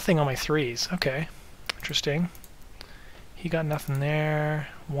 Nothing on my 3s. Okay, interesting. He got nothing there.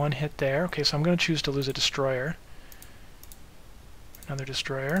 1 hit there. Okay, so I'm going to choose to lose a destroyer. Another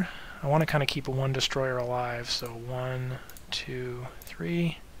destroyer. I want to kind of keep a 1 destroyer alive, so 1, 2,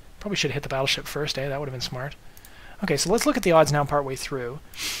 3. Probably should have hit the battleship first, eh? That would have been smart. Okay, so let's look at the odds now partway through.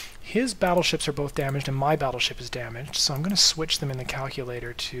 His battleships are both damaged and my battleship is damaged, so I'm going to switch them in the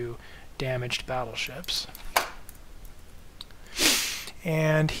calculator to damaged battleships.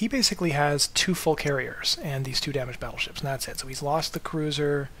 And he basically has 2 full carriers and these 2 damaged battleships, and that's it. So he's lost the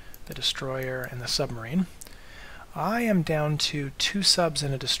cruiser, the destroyer, and the submarine. I am down to 2 subs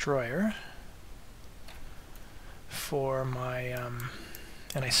and a destroyer for my,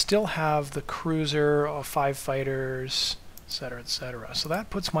 and I still have the cruiser, 5 fighters, etc., etc. So that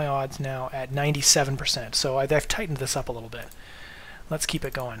puts my odds now at 97%. So I've tightened this up a little bit. Let's keep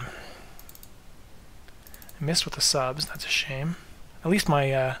it going. I missed with the subs. That's a shame. At least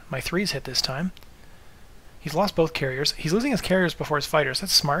my 3s hit this time. He's lost both carriers. He's losing his carriers before his fighters.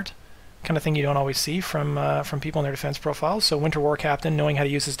 That's smart. Kind of thing you don't always see from people in their defense profiles. So Winter War Captain knowing how to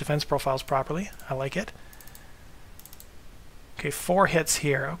use his defense profiles properly. I like it. Okay, 4 hits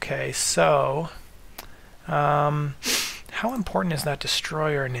here. Okay, so how important is that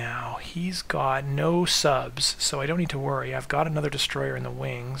destroyer now? He's got no subs, so I don't need to worry. I've got another destroyer in the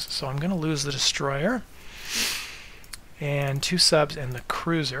wings, so I'm going to lose the destroyer. And 2 subs and the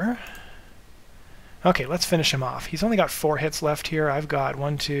cruiser. Okay, let's finish him off. He's only got 4 hits left here. I've got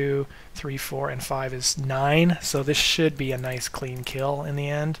 1, 2, 3, 4, and 5 is 9. So this should be a nice clean kill in the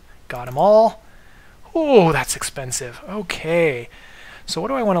end. Got them all. Oh, that's expensive. Okay. So what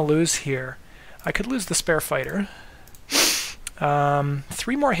do I want to lose here? I could lose the spare fighter.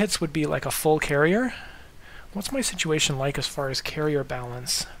 3 more hits would be like a full carrier. What's my situation like as far as carrier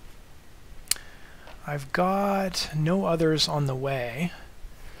balance? I've got no others on the way.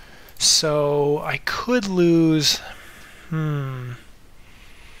 So I could lose, I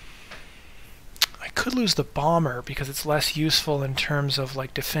could lose the bomber because it's less useful in terms of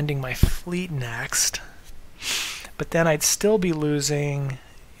like defending my fleet next. But then I'd still be losing,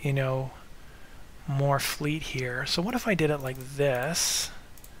 you know, more fleet here. So what if I did it like this?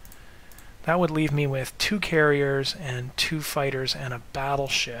 That would leave me with 2 carriers and 2 fighters and a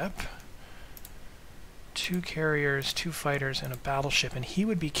battleship. 2 carriers, 2 fighters, and a battleship, and he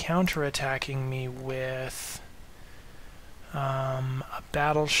would be counterattacking me with a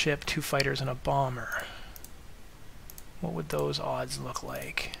battleship, 2 fighters, and a bomber. What would those odds look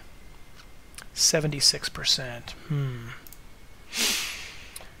like? 76%.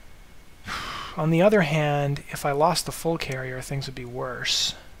 On the other hand, if I lost the full carrier, things would be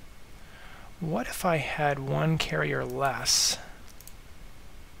worse. What if I had 1 carrier less?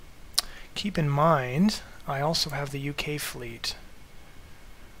 Keep in mind, I also have the UK fleet,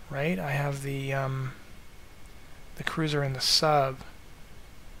 right? I have the cruiser and the sub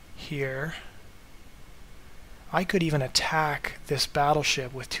here. I could even attack this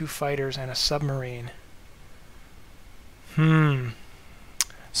battleship with 2 fighters and a submarine.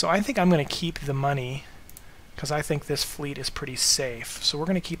 So I think I'm going to keep the money because I think this fleet is pretty safe. So we're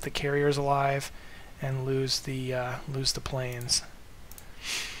going to keep the carriers alive and lose the planes.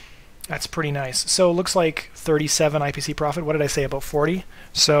 That's pretty nice. So it looks like 37 IPC profit. What did I say, about 40?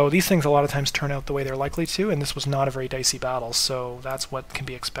 So these things a lot of times turn out the way they're likely to, and this was not a very dicey battle, so that's what can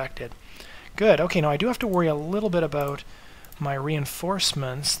be expected. Good. Okay, now I do have to worry a little bit about my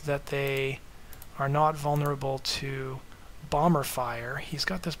reinforcements, that they are not vulnerable to bomber fire. He's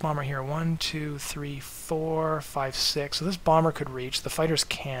got this bomber here. 1, 2, 3, 4, 5, 6. So this bomber could reach. The fighters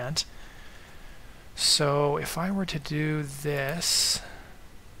can't. So if I were to do this,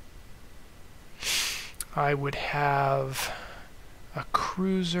 I would have a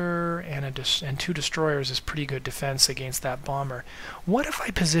cruiser and two destroyers is pretty good defense against that bomber. What if I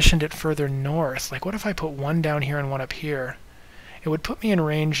positioned it further north? Like, what if I put one down here and one up here? It would put me in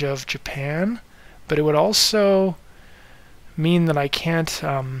range of Japan, but it would also mean that I can't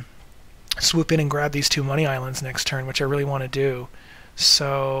swoop in and grab these two money islands next turn, which I really want to do.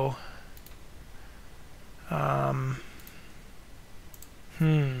 So, I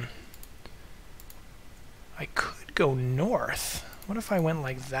could go north. What if I went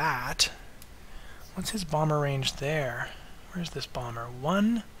like that? What's his bomber range there? Where's this bomber?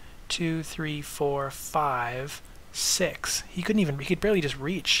 1, 2, 3, 4, 5, 6. He could barely just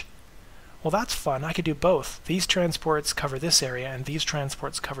reach. Well, that's fun. I could do both. These transports cover this area, and these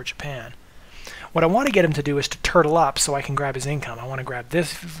transports cover Japan. What I want to get him to do is to turtle up so I can grab his income. I want to grab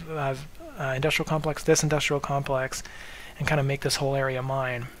this industrial complex, this industrial complex, and kind of make this whole area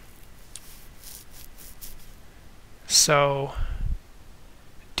mine. So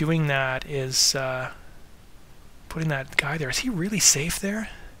doing that is putting that guy there. Is he really safe there?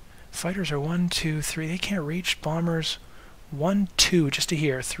 Fighters are 1, 2, 3. They can't reach. Bombers 1, 2, just to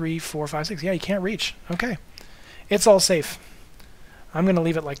here. 3, 4, 5, 6. Yeah, you can't reach. Okay. It's all safe. I'm going to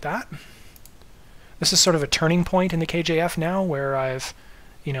leave it like that. This is sort of a turning point in the KJF now, where I've,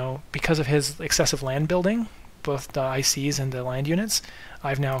 because of his excessive land building, both the ICs and the land units,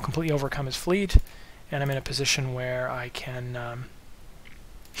 I've now completely overcome his fleet, and I'm in a position where I can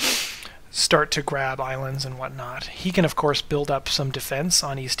start to grab islands and whatnot. He can, of course, build up some defense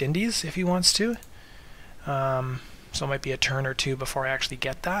on East Indies if he wants to. So it might be a turn or two before I actually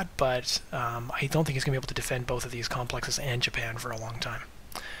get that, but I don't think he's going to be able to defend both of these complexes and Japan for a long time.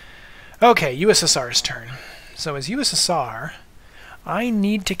 Okay, USSR's turn. So as USSR, I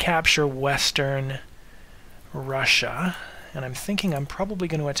need to capture Western Russia, and I'm thinking I'm probably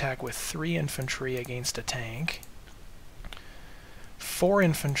going to attack with 3 infantry against a tank. 4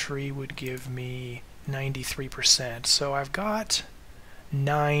 infantry would give me 93%, so I've got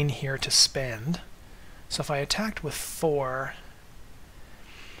 9 here to spend. So if I attacked with 4,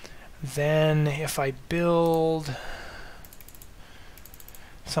 then if I build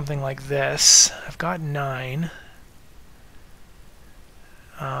something like this, I've got 9.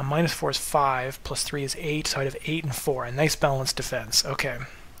 Minus 4 is 5, plus 3 is 8, so I'd have 8 and 4. A nice balanced defense. Okay.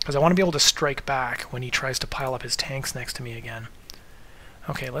 Because I want to be able to strike back when he tries to pile up his tanks next to me again.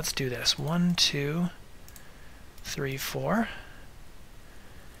 Okay, let's do this. 1, 2, 3, 4.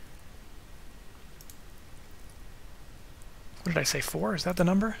 What did I say, 4? Is that the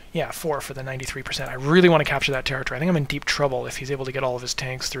number? Yeah, 4 for the 93%. I really want to capture that territory. I think I'm in deep trouble if he's able to get all of his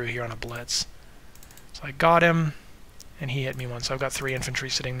tanks through here on a blitz. So I got him, and he hit me once. So I've got 3 infantry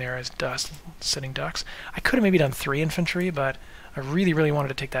sitting there as sitting ducks. I could have maybe done 3 infantry, but I really, really wanted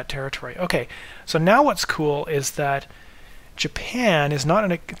to take that territory. Okay, so now what's cool is that Japan is not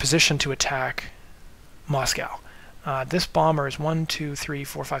in a position to attack Moscow. This bomber is 1, 2, 3,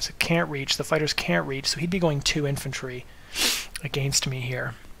 4, 5, 6, can't reach. The fighters can't reach, so he'd be going 2 infantry against me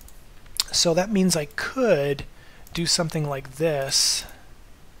here. So that means I could do something like this,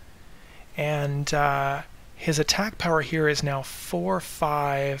 and his attack power here is now 4,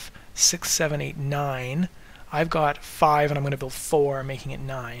 5, 6, 7, 8, 9. I've got 5, and I'm going to build 4, making it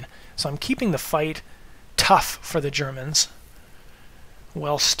 9. So I'm keeping the fight tough for the Germans,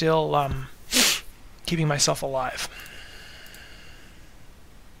 while still keeping myself alive.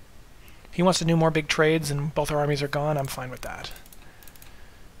 If he wants to do more big trades and both our armies are gone, I'm fine with that.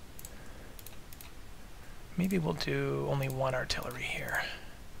 Maybe we'll do only 1 artillery here.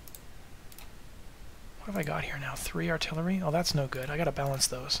 What have I got here now? 3 artillery? Oh, that's no good. I gotta balance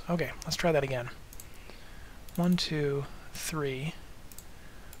those. Okay, let's try that again. 1, 2, 3.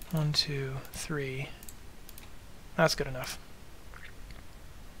 1, 2, 3. That's good enough.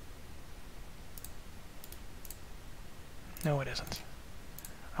 No, it isn't.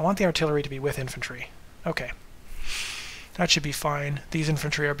 I want the artillery to be with infantry. Okay. That should be fine. These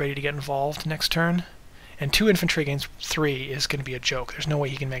infantry are ready to get involved next turn. And 2 infantry against 3 is going to be a joke. There's no way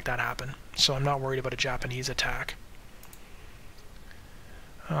he can make that happen. So I'm not worried about a Japanese attack.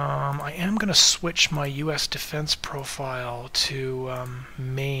 I am going to switch my U.S. defense profile to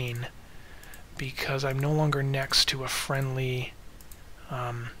main because I'm no longer next to a friendly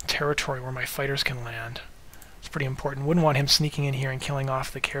territory where my fighters can land. It's pretty important. Wouldn't want him sneaking in here and killing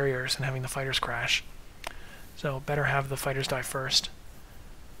off the carriers and having the fighters crash. So better have the fighters die first.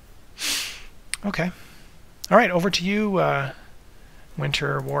 Okay. All right, over to you,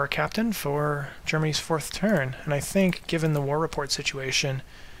 Winter War Captain, for Germany's 4th turn. And I think, given the war report situation,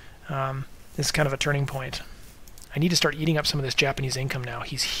 this is kind of a turning point. I need to start eating up some of this Japanese income now.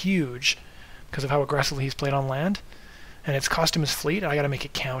 He's huge because of how aggressively he's played on land. And it's cost him his fleet. I got to make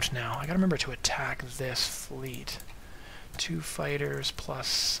it count now. I got to remember to attack this fleet. 2 fighters plus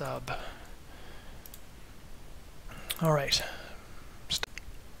sub. All right.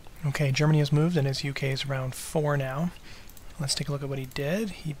 Okay, Germany has moved and his UK is round 4 now. Let's take a look at what he did.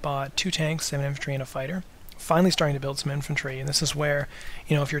 He bought 2 tanks, 7 infantry, and a fighter. Finally starting to build some infantry, and this is where,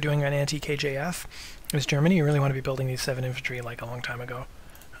 you know, if you're doing an anti-KJF as Germany, you really want to be building these 7 infantry like a long time ago.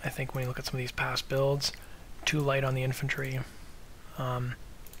 I think when you look at some of these past builds, too light on the infantry. If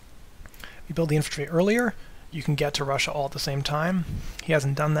you build the infantry earlier, you can get to Russia all at the same time. He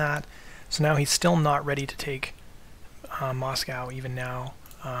hasn't done that, so now he's still not ready to take Moscow even now,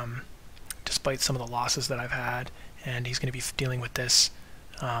 despite some of the losses that I've had, and he's going to be dealing with this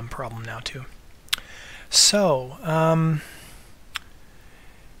problem now too. So,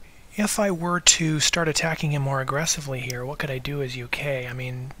 if I were to start attacking him more aggressively here, what could I do as UK? I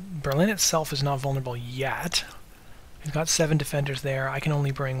mean, Berlin itself is not vulnerable yet. He's got 7 defenders there. I can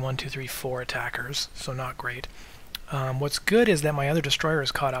only bring 1, 2, 3, 4 attackers, so not great. What's good is that my other destroyer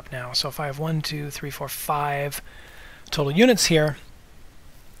is caught up now. So if I have 1, 2, 3, 4, 5 total units here,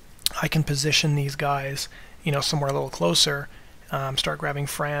 I can position these guys, you know, somewhere a little closer, start grabbing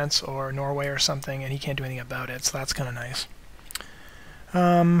France or Norway or something, and he can't do anything about it, so that's kind of nice.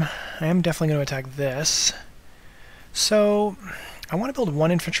 I am definitely going to attack this. So I want to build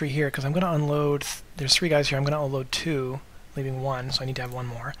 1 infantry here because I'm going to unload, there's 3 guys here, I'm going to unload 2, leaving 1, so I need to have 1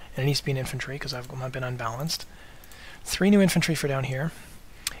 more. And it needs to be an infantry because I've been unbalanced. 3 new infantry for down here.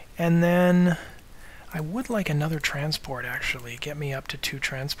 And then I would like another transport, actually. Get me up to 2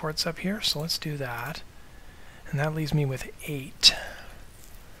 transports up here, so let's do that. And that leaves me with 8.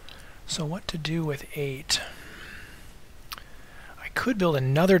 So what to do with 8? I could build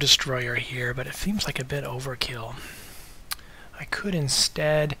another destroyer here, but it seems like a bit overkill. I could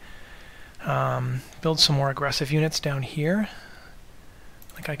instead build some more aggressive units down here.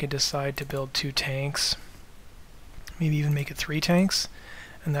 Like I could decide to build 2 tanks, maybe even make it 3 tanks,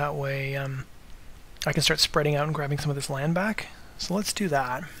 and that way I can start spreading out and grabbing some of this land back. So let's do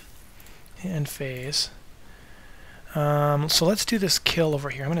that. And phase. So let's do this kill over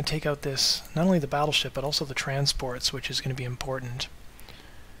here. I'm going to take out this, not only the battleship, but also the transports, which is going to be important.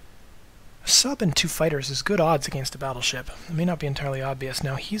 A sub and 2 fighters is good odds against a battleship. It may not be entirely obvious.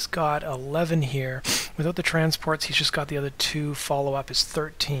 Now he's got 11 here. Without the transports, he's just got the other 2 follow-up is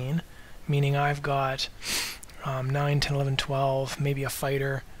 13, meaning I've got 9, 10, 11, 12, maybe a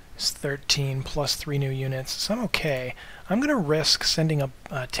fighter is 13 plus 3 new units. So I'm okay. I'm going to risk sending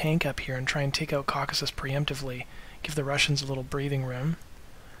a tank up here and try and take out Caucasus preemptively. Give the Russians a little breathing room.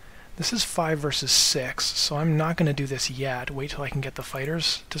 This is 5 versus 6, so I'm not going to do this yet. Wait till I can get the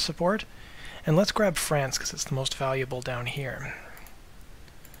fighters to support. And let's grab France, because it's the most valuable down here.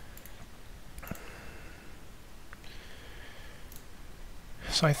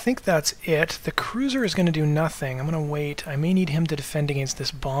 So I think that's it. The cruiser is going to do nothing. I'm going to wait. I may need him to defend against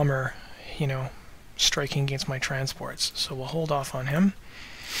this bomber, you know, striking against my transports. So we'll hold off on him.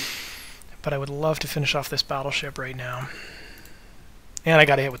 But I would love to finish off this battleship right now. And I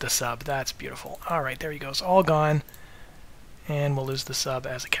got a hit with the sub. That's beautiful. Alright, there he goes. All gone. And we'll lose the sub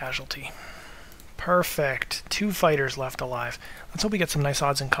as a casualty. Perfect. 2 fighters left alive. Let's hope we get some nice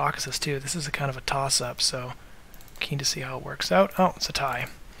odds in Caucasus too. This is a kind of a toss-up, so keen to see how it works out. Oh, it's a tie.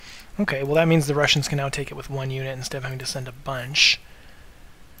 Okay, well that means the Russians can now take it with 1 unit instead of having to send a bunch.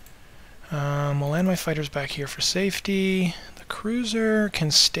 We'll land my fighters back here for safety. The cruiser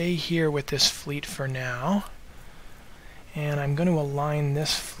can stay here with this fleet for now. And I'm going to align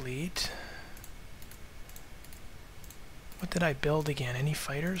this fleet. What did I build again? Any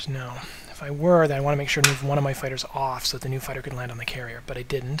fighters? No. If I were, then I want to make sure to move one of my fighters off so that the new fighter could land on the carrier, but I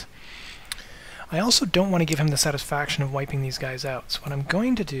didn't. I also don't want to give him the satisfaction of wiping these guys out. So what I'm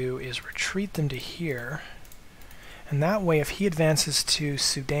going to do is retreat them to here. And that way, if he advances to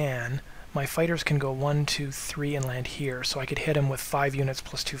Sudan, my fighters can go 1, 2, 3 and land here, so I could hit him with 5 units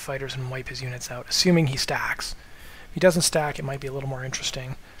plus 2 fighters and wipe his units out, assuming he stacks. If he doesn't stack, it might be a little more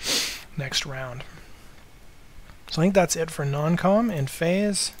interesting next round. So I think that's it for non-com and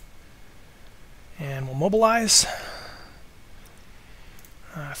phase. And we'll mobilize.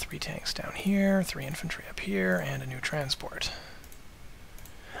 3 tanks down here, 3 infantry up here, and a new transport.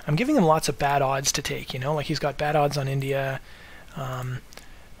 I'm giving him lots of bad odds to take, you know, like he's got bad odds on India,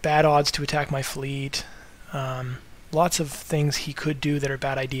 bad odds to attack my fleet, lots of things he could do that are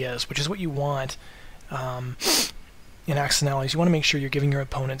bad ideas, which is what you want in Axis and Allies. You want to make sure you're giving your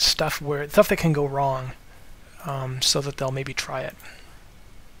opponent stuff that can go wrong, so that they'll maybe try it.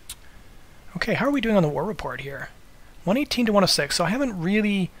 Okay, how are we doing on the war report here? 118 to 106, so I haven't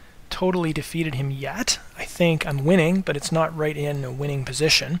really totally defeated him yet. I think I'm winning, but it's not right in a winning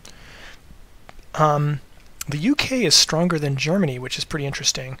position. The UK is stronger than Germany, which is pretty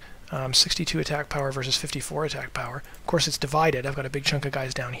interesting. 62 attack power versus 54 attack power. Of course, it's divided. I've got a big chunk of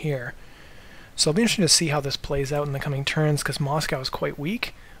guys down here. So it'll be interesting to see how this plays out in the coming turns, because Moscow is quite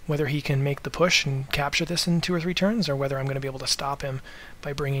weak, whether he can make the push and capture this in 2 or 3 turns, or whether I'm going to be able to stop him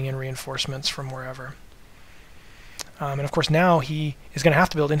by bringing in reinforcements from wherever. And of course now he is going to have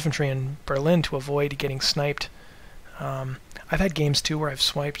to build infantry in Berlin to avoid getting sniped. I've had games too where I've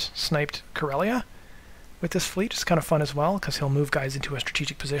sniped Karelia with this fleet. It's kind of fun as well, because he'll move guys into a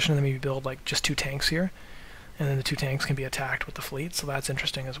strategic position and then maybe build like just 2 tanks here, and then the 2 tanks can be attacked with the fleet, so that's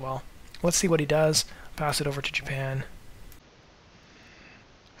interesting as well. Let's see what he does. Pass it over to Japan.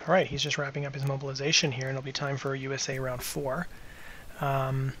 Alright, he's just wrapping up his mobilization here, and it'll be time for USA round 4.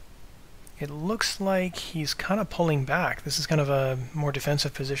 It looks like he's kind of pulling back. This is kind of a more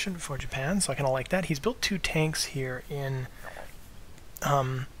defensive position for Japan, so I kind of like that. He's built 2 tanks here in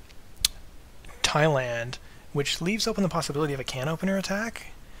Thailand, which leaves open the possibility of a can opener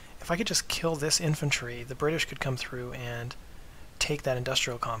attack. If I could just kill this infantry, the British could come through and take that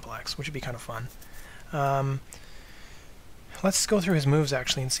industrial complex, which would be kind of fun. Let's go through his moves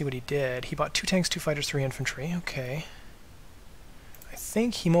actually and see what he did. He bought 2 tanks, 2 fighters, 3 infantry. Okay. I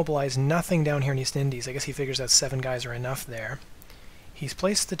think he mobilized nothing down here in East Indies. I guess he figures that 7 guys are enough there. He's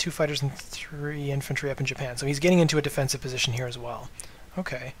placed the 2 fighters and 3 infantry up in Japan, so he's getting into a defensive position here as well.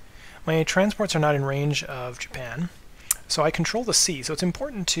 Okay. My transports are not in range of Japan, so I control the sea. So it's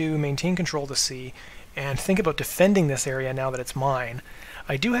important to maintain control of the sea and think about defending this area now that it's mine.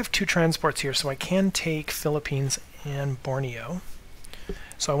 I do have 2 transports here, so I can take Philippines and Borneo.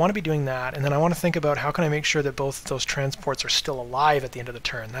 So I want to be doing that, and then I want to think about how can I make sure that both of those transports are still alive at the end of the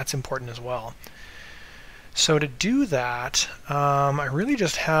turn. That's important as well. So to do that, I really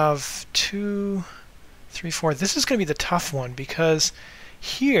just have 2, 3, 4. This is going to be the tough one, because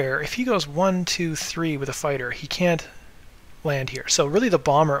here, if he goes 1, 2, 3 with a fighter, he can't land here. So really the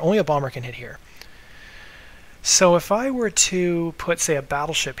bomber, only a bomber can hit here. So if I were to put, say, a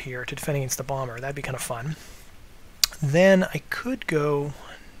battleship here to defend against the bomber, that'd be kind of fun. Then I could go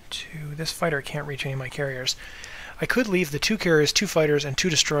to... This fighter can't reach any of my carriers. I could leave the 2 carriers, 2 fighters, and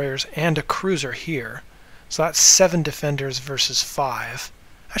 2 destroyers, and a cruiser here. So that's 7 defenders versus 5.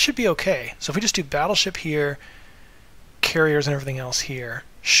 That should be okay. So if we just do battleship here, carriers and everything else here,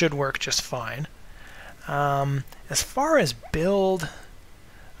 should work just fine. As far as build,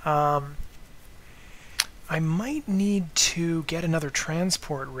 I might need to get another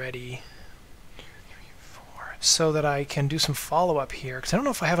transport ready so that I can do some follow-up here, because I don't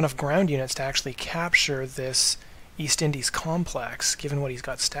know if I have enough ground units to actually capture this East Indies complex, given what he's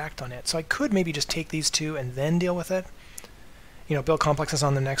got stacked on it. So I could maybe just take these 2 and then deal with it. You know, build complexes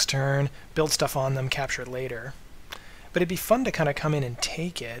on the next turn, build stuff on them, capture it later. But it'd be fun to kind of come in and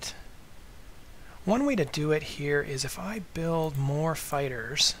take it. One way to do it here is if I build more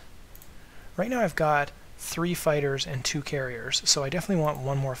fighters. Right now I've got 3 fighters and 2 carriers, so I definitely want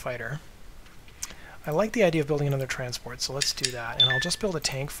 1 more fighter. I like the idea of building another transport, so let's do that. And I'll just build a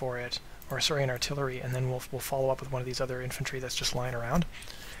tank for it, or sorry, an artillery, and then we'll follow up with one of these other infantry that's just lying around.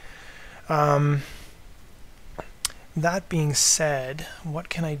 That being said, what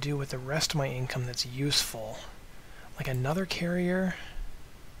can I do with the rest of my income that's useful? Like another carrier,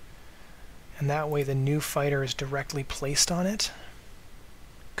 and that way the new fighter is directly placed on it.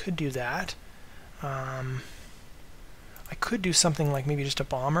 Could do that. I could do something like maybe just a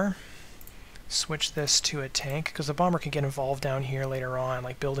bomber. Switch this to a tank, because the bomber can get involved down here later on,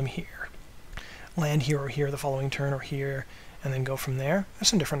 like build him here, land here or here the following turn, or here, and then go from there. There's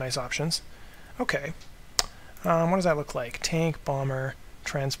some different nice options. Okay. What does that look like? Tank, bomber,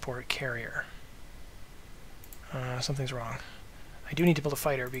 transport, carrier. Something's wrong. I do need to build a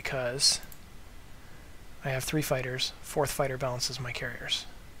fighter because I have 3 fighters. 4th fighter balances my carriers.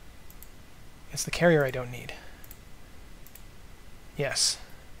 It's the carrier I don't need. Yes.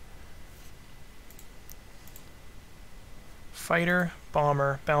 Fighter,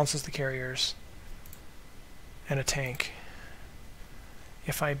 bomber, balances the carriers. and a tank.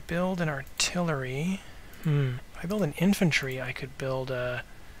 If I build an artillery, if I build an infantry, I could build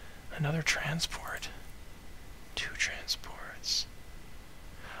another transport. 2 transports.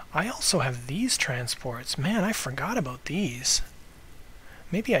 I also have these transports. Man, I forgot about these.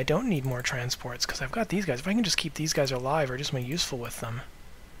 Maybe I don't need more transports because I've got these guys. If I can just keep these guys alive or just make useful with them.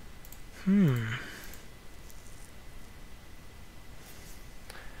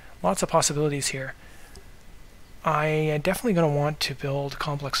 Lots of possibilities here. I am definitely going to want to build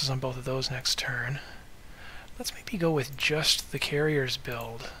complexes on both of those next turn. Let's maybe go with just the carriers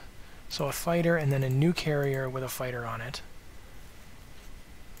build. So a fighter and then a new carrier with a fighter on it.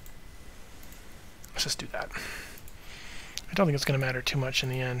 Let's just do that. I don't think it's going to matter too much in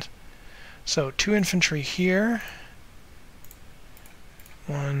the end. So 2 infantry here.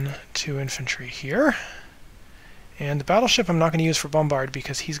 1, 2 infantry here. And the battleship I'm not going to use for bombard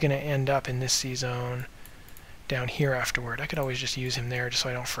because he's going to end up in this sea zone down here afterward. I could always just use him there just so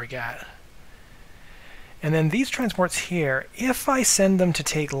I don't forget. And then these transports here, if I send them to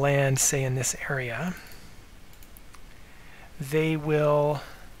take land, say in this area, they will,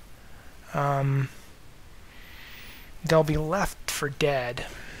 they'll be left for dead,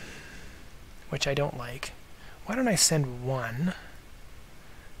 which I don't like. Why don't I send 1?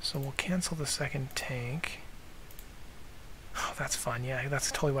 So we'll cancel the second tank. Oh, that's fun. Yeah,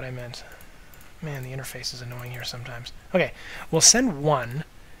 that's totally what I meant. Man, the interface is annoying here sometimes. Okay, we'll send 1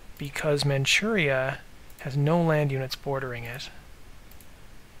 because Manchuria has no land units bordering it.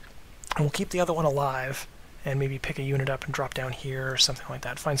 And we'll keep the other one alive and maybe pick a unit up and drop down here or something like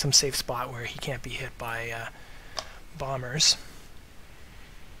that. Find some safe spot where he can't be hit by bombers.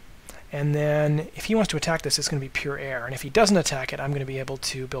 And then if he wants to attack this, it's going to be pure air. And if he doesn't attack it, I'm going to be able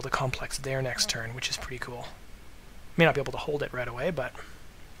to build a complex there next turn, which is pretty cool. May not be able to hold it right away, but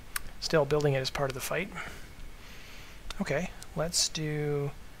still building it is part of the fight. Okay, let's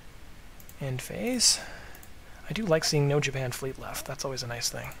do end phase. I do like seeing no Japan fleet left. That's always a nice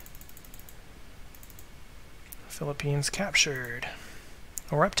thing. Philippines captured.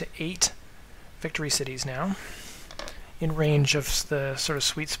 We're up to 8 victory cities now, in range of the sort of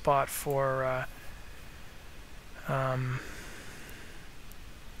sweet spot for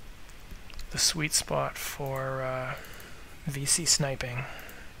VC sniping.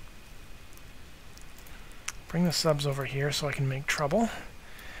 Bring the subs over here so I can make trouble.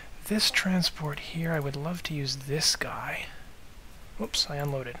 This transport here, I would love to use this guy. Whoops, I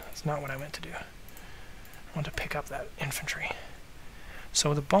unloaded. That's not what I meant to do. I want to pick up that infantry.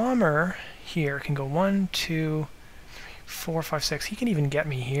 So the bomber here can go 1, 2, 3, 4, 5, 6. He can even get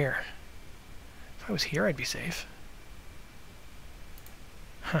me here. If I was here, I'd be safe.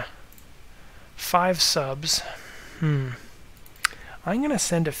 Huh. 5 subs. I'm going to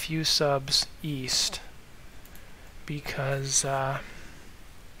send a few subs east because I'm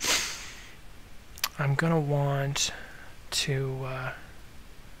going to want to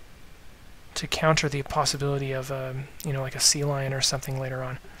counter the possibility of you know, like a sea lion or something later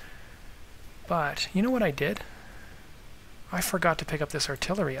on. But you know what I did? I forgot to pick up this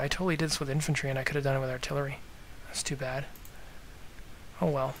artillery. I totally did this with infantry, and I could have done it with artillery. That's too bad. Oh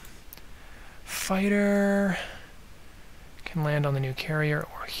well. Fighter can land on the new carrier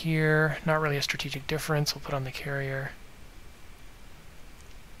or here. Not really a strategic difference. We'll put on the carrier.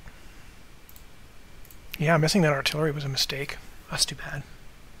 Yeah, missing that artillery was a mistake. That's too bad.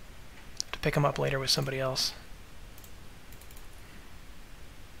 To pick him up later with somebody else.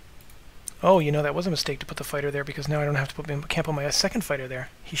 Oh, you know, that was a mistake to put the fighter there because now I don't have to can't put my second fighter there.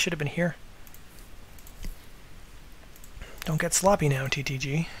 He should have been here. Don't get sloppy now,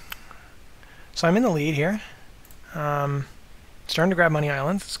 TTG. So I'm in the lead here. Starting to grab money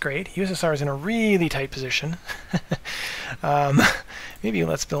islands. It's great. USSR is in a really tight position. Maybe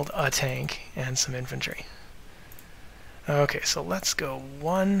let's build a tank and some infantry. Okay, so let's go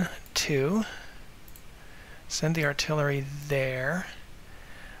 1, 2. Send the artillery there.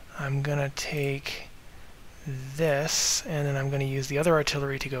 I'm going to take this, and then I'm going to use the other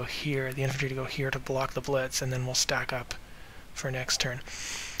artillery to go here, the infantry to go here to block the blitz, and then we'll stack up for next turn.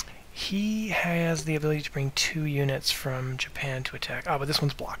 He has the ability to bring 2 units from Japan to attack. Ah, but this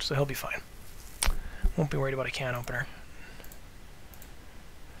one's blocked, so he'll be fine. Won't be worried about a can opener.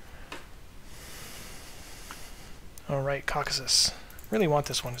 Alright, Caucasus. Really want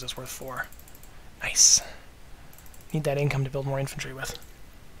this one because it's worth 4. Nice. Need that income to build more infantry with.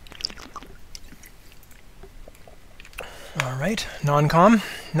 Alright, non-com.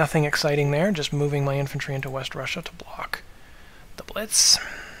 Nothing exciting there, just moving my infantry into West Russia to block the blitz.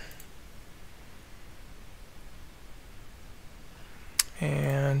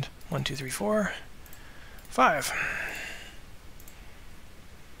 And 1, 2, 3, 4. 5.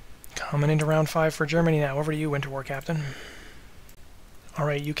 Coming into round 5 for Germany now. Over to you, Winter War Captain.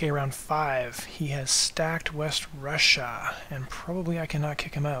 Alright, UK round 5. He has stacked West Russia, and probably I cannot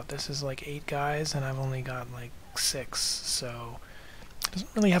kick him out. This is like 8 guys, and I've only got like 6, so... Doesn't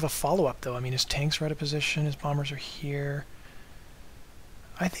really have a follow-up, though. I mean, his tanks are out of position, his bombers are here.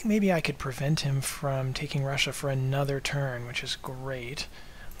 I think maybe I could prevent him from taking Russia for another turn, which is great.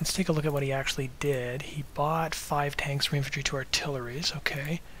 Let's take a look at what he actually did. He bought 5 tanks for infantry, 2 artilleries,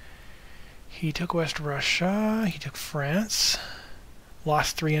 okay. He took West Russia, he took France,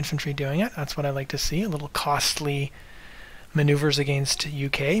 lost 3 infantry doing it. That's what I like to see. A little costly maneuvers against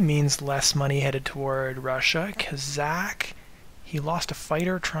UK means less money headed toward Russia. Kazakh, he lost a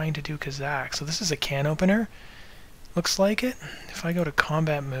fighter trying to do Kazakh. So this is a can opener. Looks like it. If I go to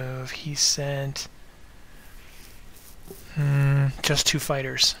combat move, he sent just 2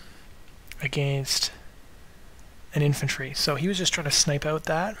 fighters against an infantry. So he was just trying to snipe out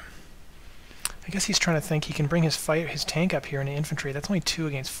that. I guess he's trying to think he can bring his tank up here in the infantry. That's only 2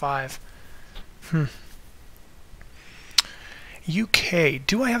 against 5. UK,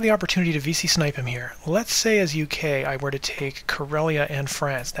 do I have the opportunity to VC snipe him here? Let's say as UK I were to take Karelia and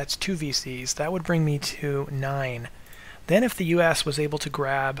France. That's 2 VCs. That would bring me to 9. Then if the US was able to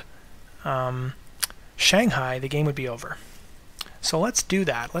grab Shanghai, the game would be over. So let's do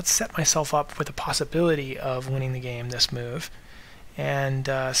that. Let's set myself up with the possibility of winning the game this move, and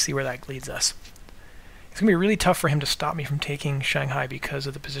see where that leads us. It's going to be really tough for him to stop me from taking Shanghai because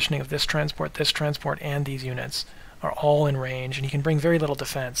of the positioning of this transport, and these units are all in range, and he can bring very little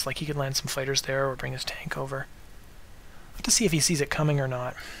defense. Like he could land some fighters there or bring his tank over. I'll have to see if he sees it coming or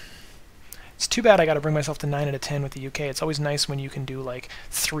not. It's too bad I got to bring myself to 9 out of 10 with the UK. It's always nice when you can do like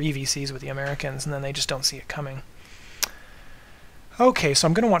 3 VCs with the Americans and then they just don't see it coming. Okay, so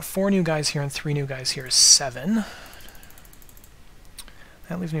I'm going to want 4 new guys here and 3 new guys here is 7.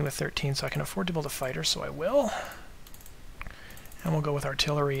 That leaves me with 13, so I can afford to build a fighter, so I will. And we'll go with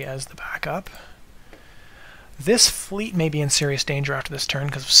artillery as the backup. This fleet may be in serious danger after this turn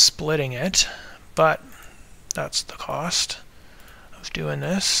because of splitting it, but that's the cost of doing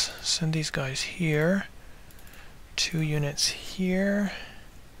this. Send these guys here. 2 units here.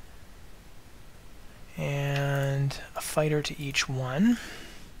 And a fighter to each one.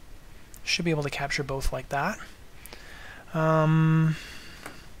 Should be able to capture both like that. I'm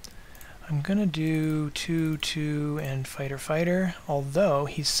going to do 2, 2, and fighter, fighter, although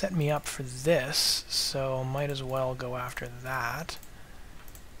he's set me up for this, so might as well go after that.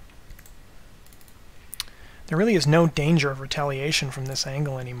 There really is no danger of retaliation from this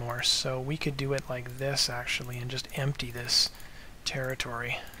angle anymore, so we could do it like this, actually, and just empty this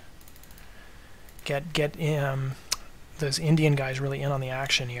territory. Get those Indian guys really in on the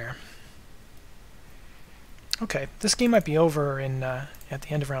action here. Okay, this game might be over in at the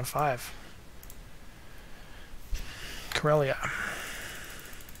end of round 5. Karelia.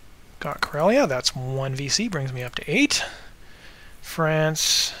 Got Karelia, that's 1 VC, brings me up to 8.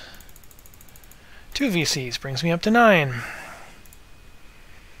 France, 2 VCs, brings me up to 9.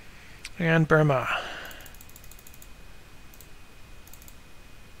 And Burma.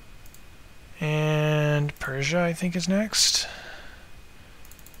 And Persia, I think, is next.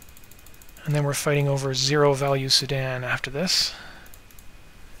 And then we're fighting over 0 value Sudan after this.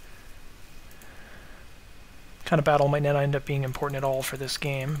 Kind of battle might not end up being important at all for this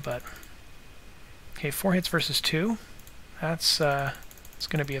game, but okay, 4 hits versus 2. That's it's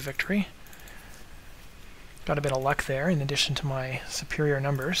going to be a victory. Got a bit of luck there in addition to my superior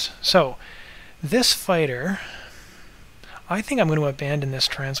numbers. So this fighter, I think I'm going to abandon this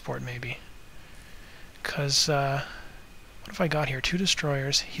transport maybe, because what have I got here? 2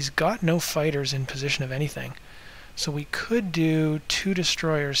 destroyers. He's got no fighters in position of anything, so we could do 2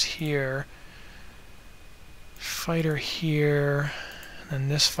 destroyers here. Fighter here, and then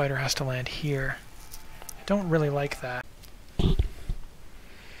this fighter has to land here. I don't really like that.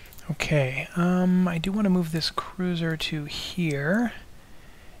 Okay, I do want to move this cruiser to here,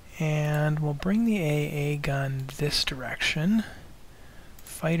 and we'll bring the AA gun this direction.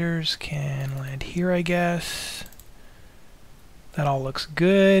 Fighters can land here, I guess. That all looks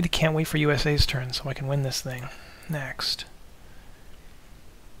good. Can't wait for USA's turn so I can win this thing. Next.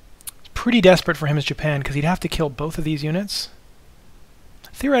 Pretty desperate for him as Japan because he'd have to kill both of these units.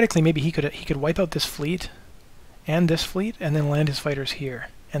 Theoretically, maybe he could wipe out this fleet and this fleet and then land his fighters here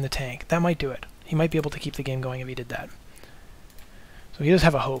and the tank. That might do it. He might be able to keep the game going if he did that. So he does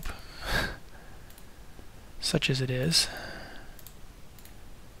have a hope, such as it is.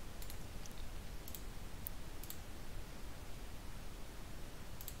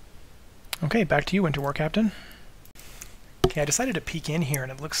 Okay, back to you, Winter War Captain. Okay, I decided to peek in here,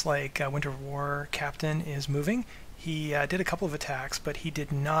 and it looks like Winter War Captain is moving. He did a couple of attacks, but he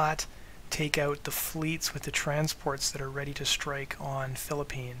did not take out the fleets with the transports that are ready to strike on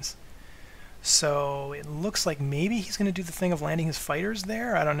Philippines. So it looks like maybe he's going to do the thing of landing his fighters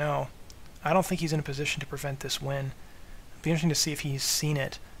there? I don't know. I don't think he's in a position to prevent this win. It'll be interesting to see if he's seen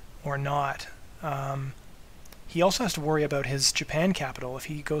it or not. He also has to worry about his Japan capital. If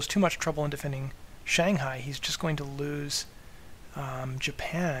he goes too much trouble in defending Shanghai, he's just going to lose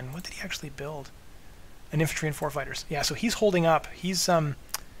Japan. What did he actually build? An infantry and 4 fighters. Yeah, so he's holding up. He's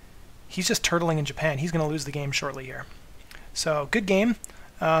just turtling in Japan. He's going to lose the game shortly here. So, good game.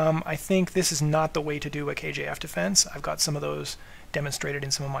 I think this is not the way to do a KJF defense. I've got some of those demonstrated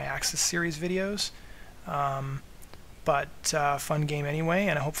in some of my Axis series videos. But fun game anyway,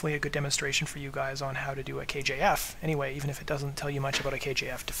 and hopefully a good demonstration for you guys on how to do a KJF anyway, even if it doesn't tell you much about a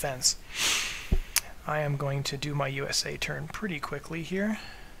KJF defense. I am going to do my USA turn pretty quickly here.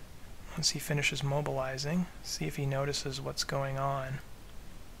 Once he finishes mobilizing, see if he notices what's going on.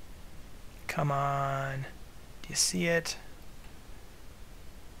 Come on. Do you see it?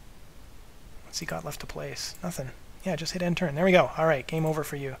 What's he got left to place? Nothing. Yeah, just hit end turn. There we go. Alright, game over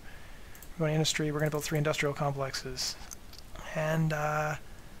for you. We're going to industry. We're going to build 3 industrial complexes. And, I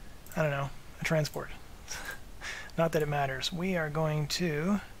don't know, a transport. Not that it matters. We are going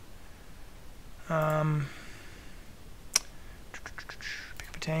to pick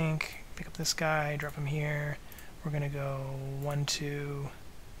up a tank, pick up this guy, drop him here. We're going to go 1, 2,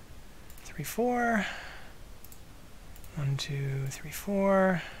 3, 4. 1, 2, 3,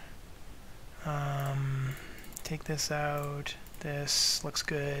 4. Take this out. This looks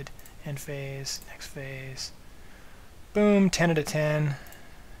good. End phase, next phase. Boom, 10 out of 10.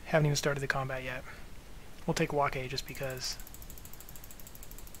 Haven't even started the combat yet. We'll take Wake just because.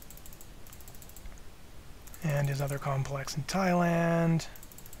 And his other complex in Thailand.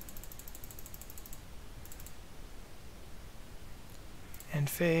 End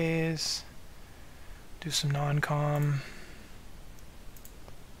phase. Do some non-com.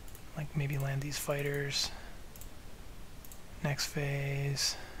 Like maybe land these fighters. Next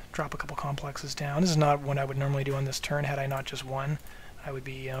phase. Drop a couple complexes down. This is not what I would normally do on this turn had I not just won. I would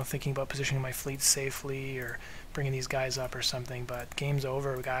be thinking about positioning my fleet safely or bringing these guys up or something, but game's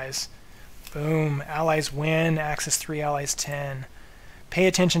over, guys. Boom. Allies win. Axis 3, Allies 10. Pay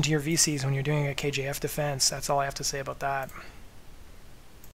attention to your VCs when you're doing a KJF defense. That's all I have to say about that.